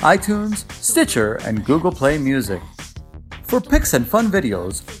 iTunes, Stitcher, and Google Play Music. For pics and fun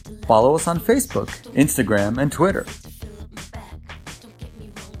videos, follow us on Facebook, Instagram, and Twitter.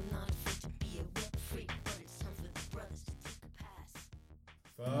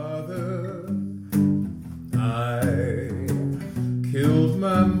 Father, I killed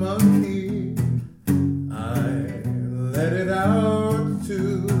my monkey. I let it out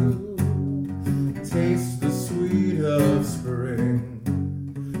to taste the sweet of spring.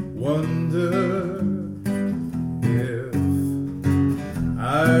 Wonder if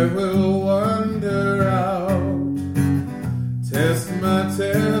I will wander out, test my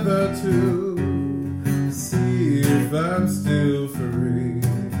tether to see if I'm still free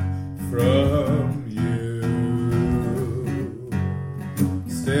from you.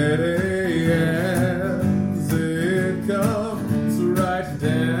 Steady as it comes right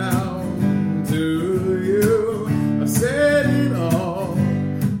down to you. I've said it all,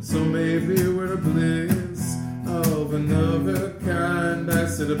 so maybe we're a bliss of another kind. I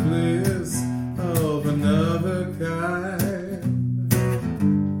said a bliss of another kind.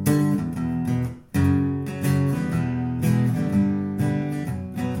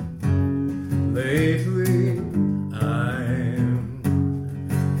 Lately, I'm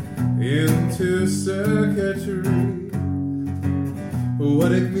into circuitry,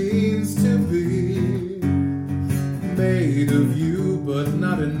 what it means to be made of you, but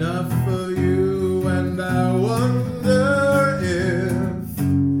not enough of you. And I wonder if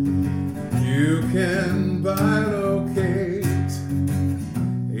you can bilocate.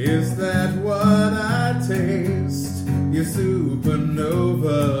 Is that what I taste? Your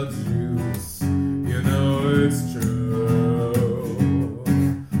supernova juice. You know it's true.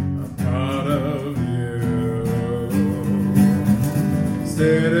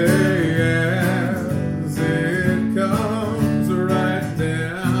 steady as it comes right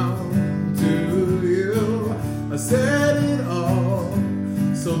down to you. I said it all,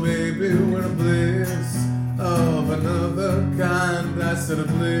 so maybe we're a bliss of another kind. I said a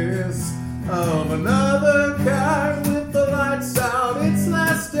bliss of another kind. With the lights out, it's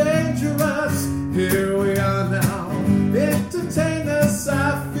less dangerous. Here we are now, entertain us.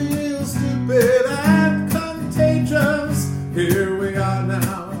 I feel stupid and contagious. Here we are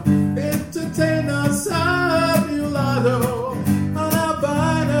now, entertain us. A mulatto, an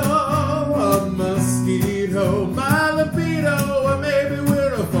albino, a mosquito, my libido, or maybe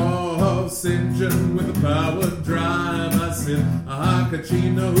we're a false engine with a powered drive. I said a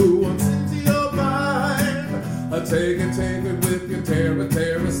Hakachino who wants into your mind. I take it with your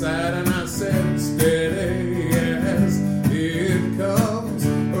terror side. And I said steady as it comes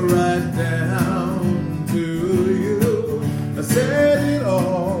right down to you. I said it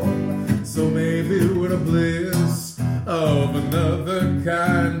all, so maybe we're a bliss of another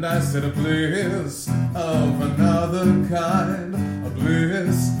kind. I said a bliss of another kind. A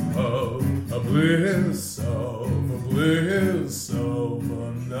bliss of a bliss of a bliss of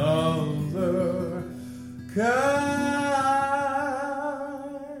another kind.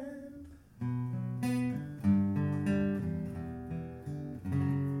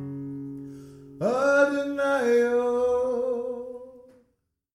 A denial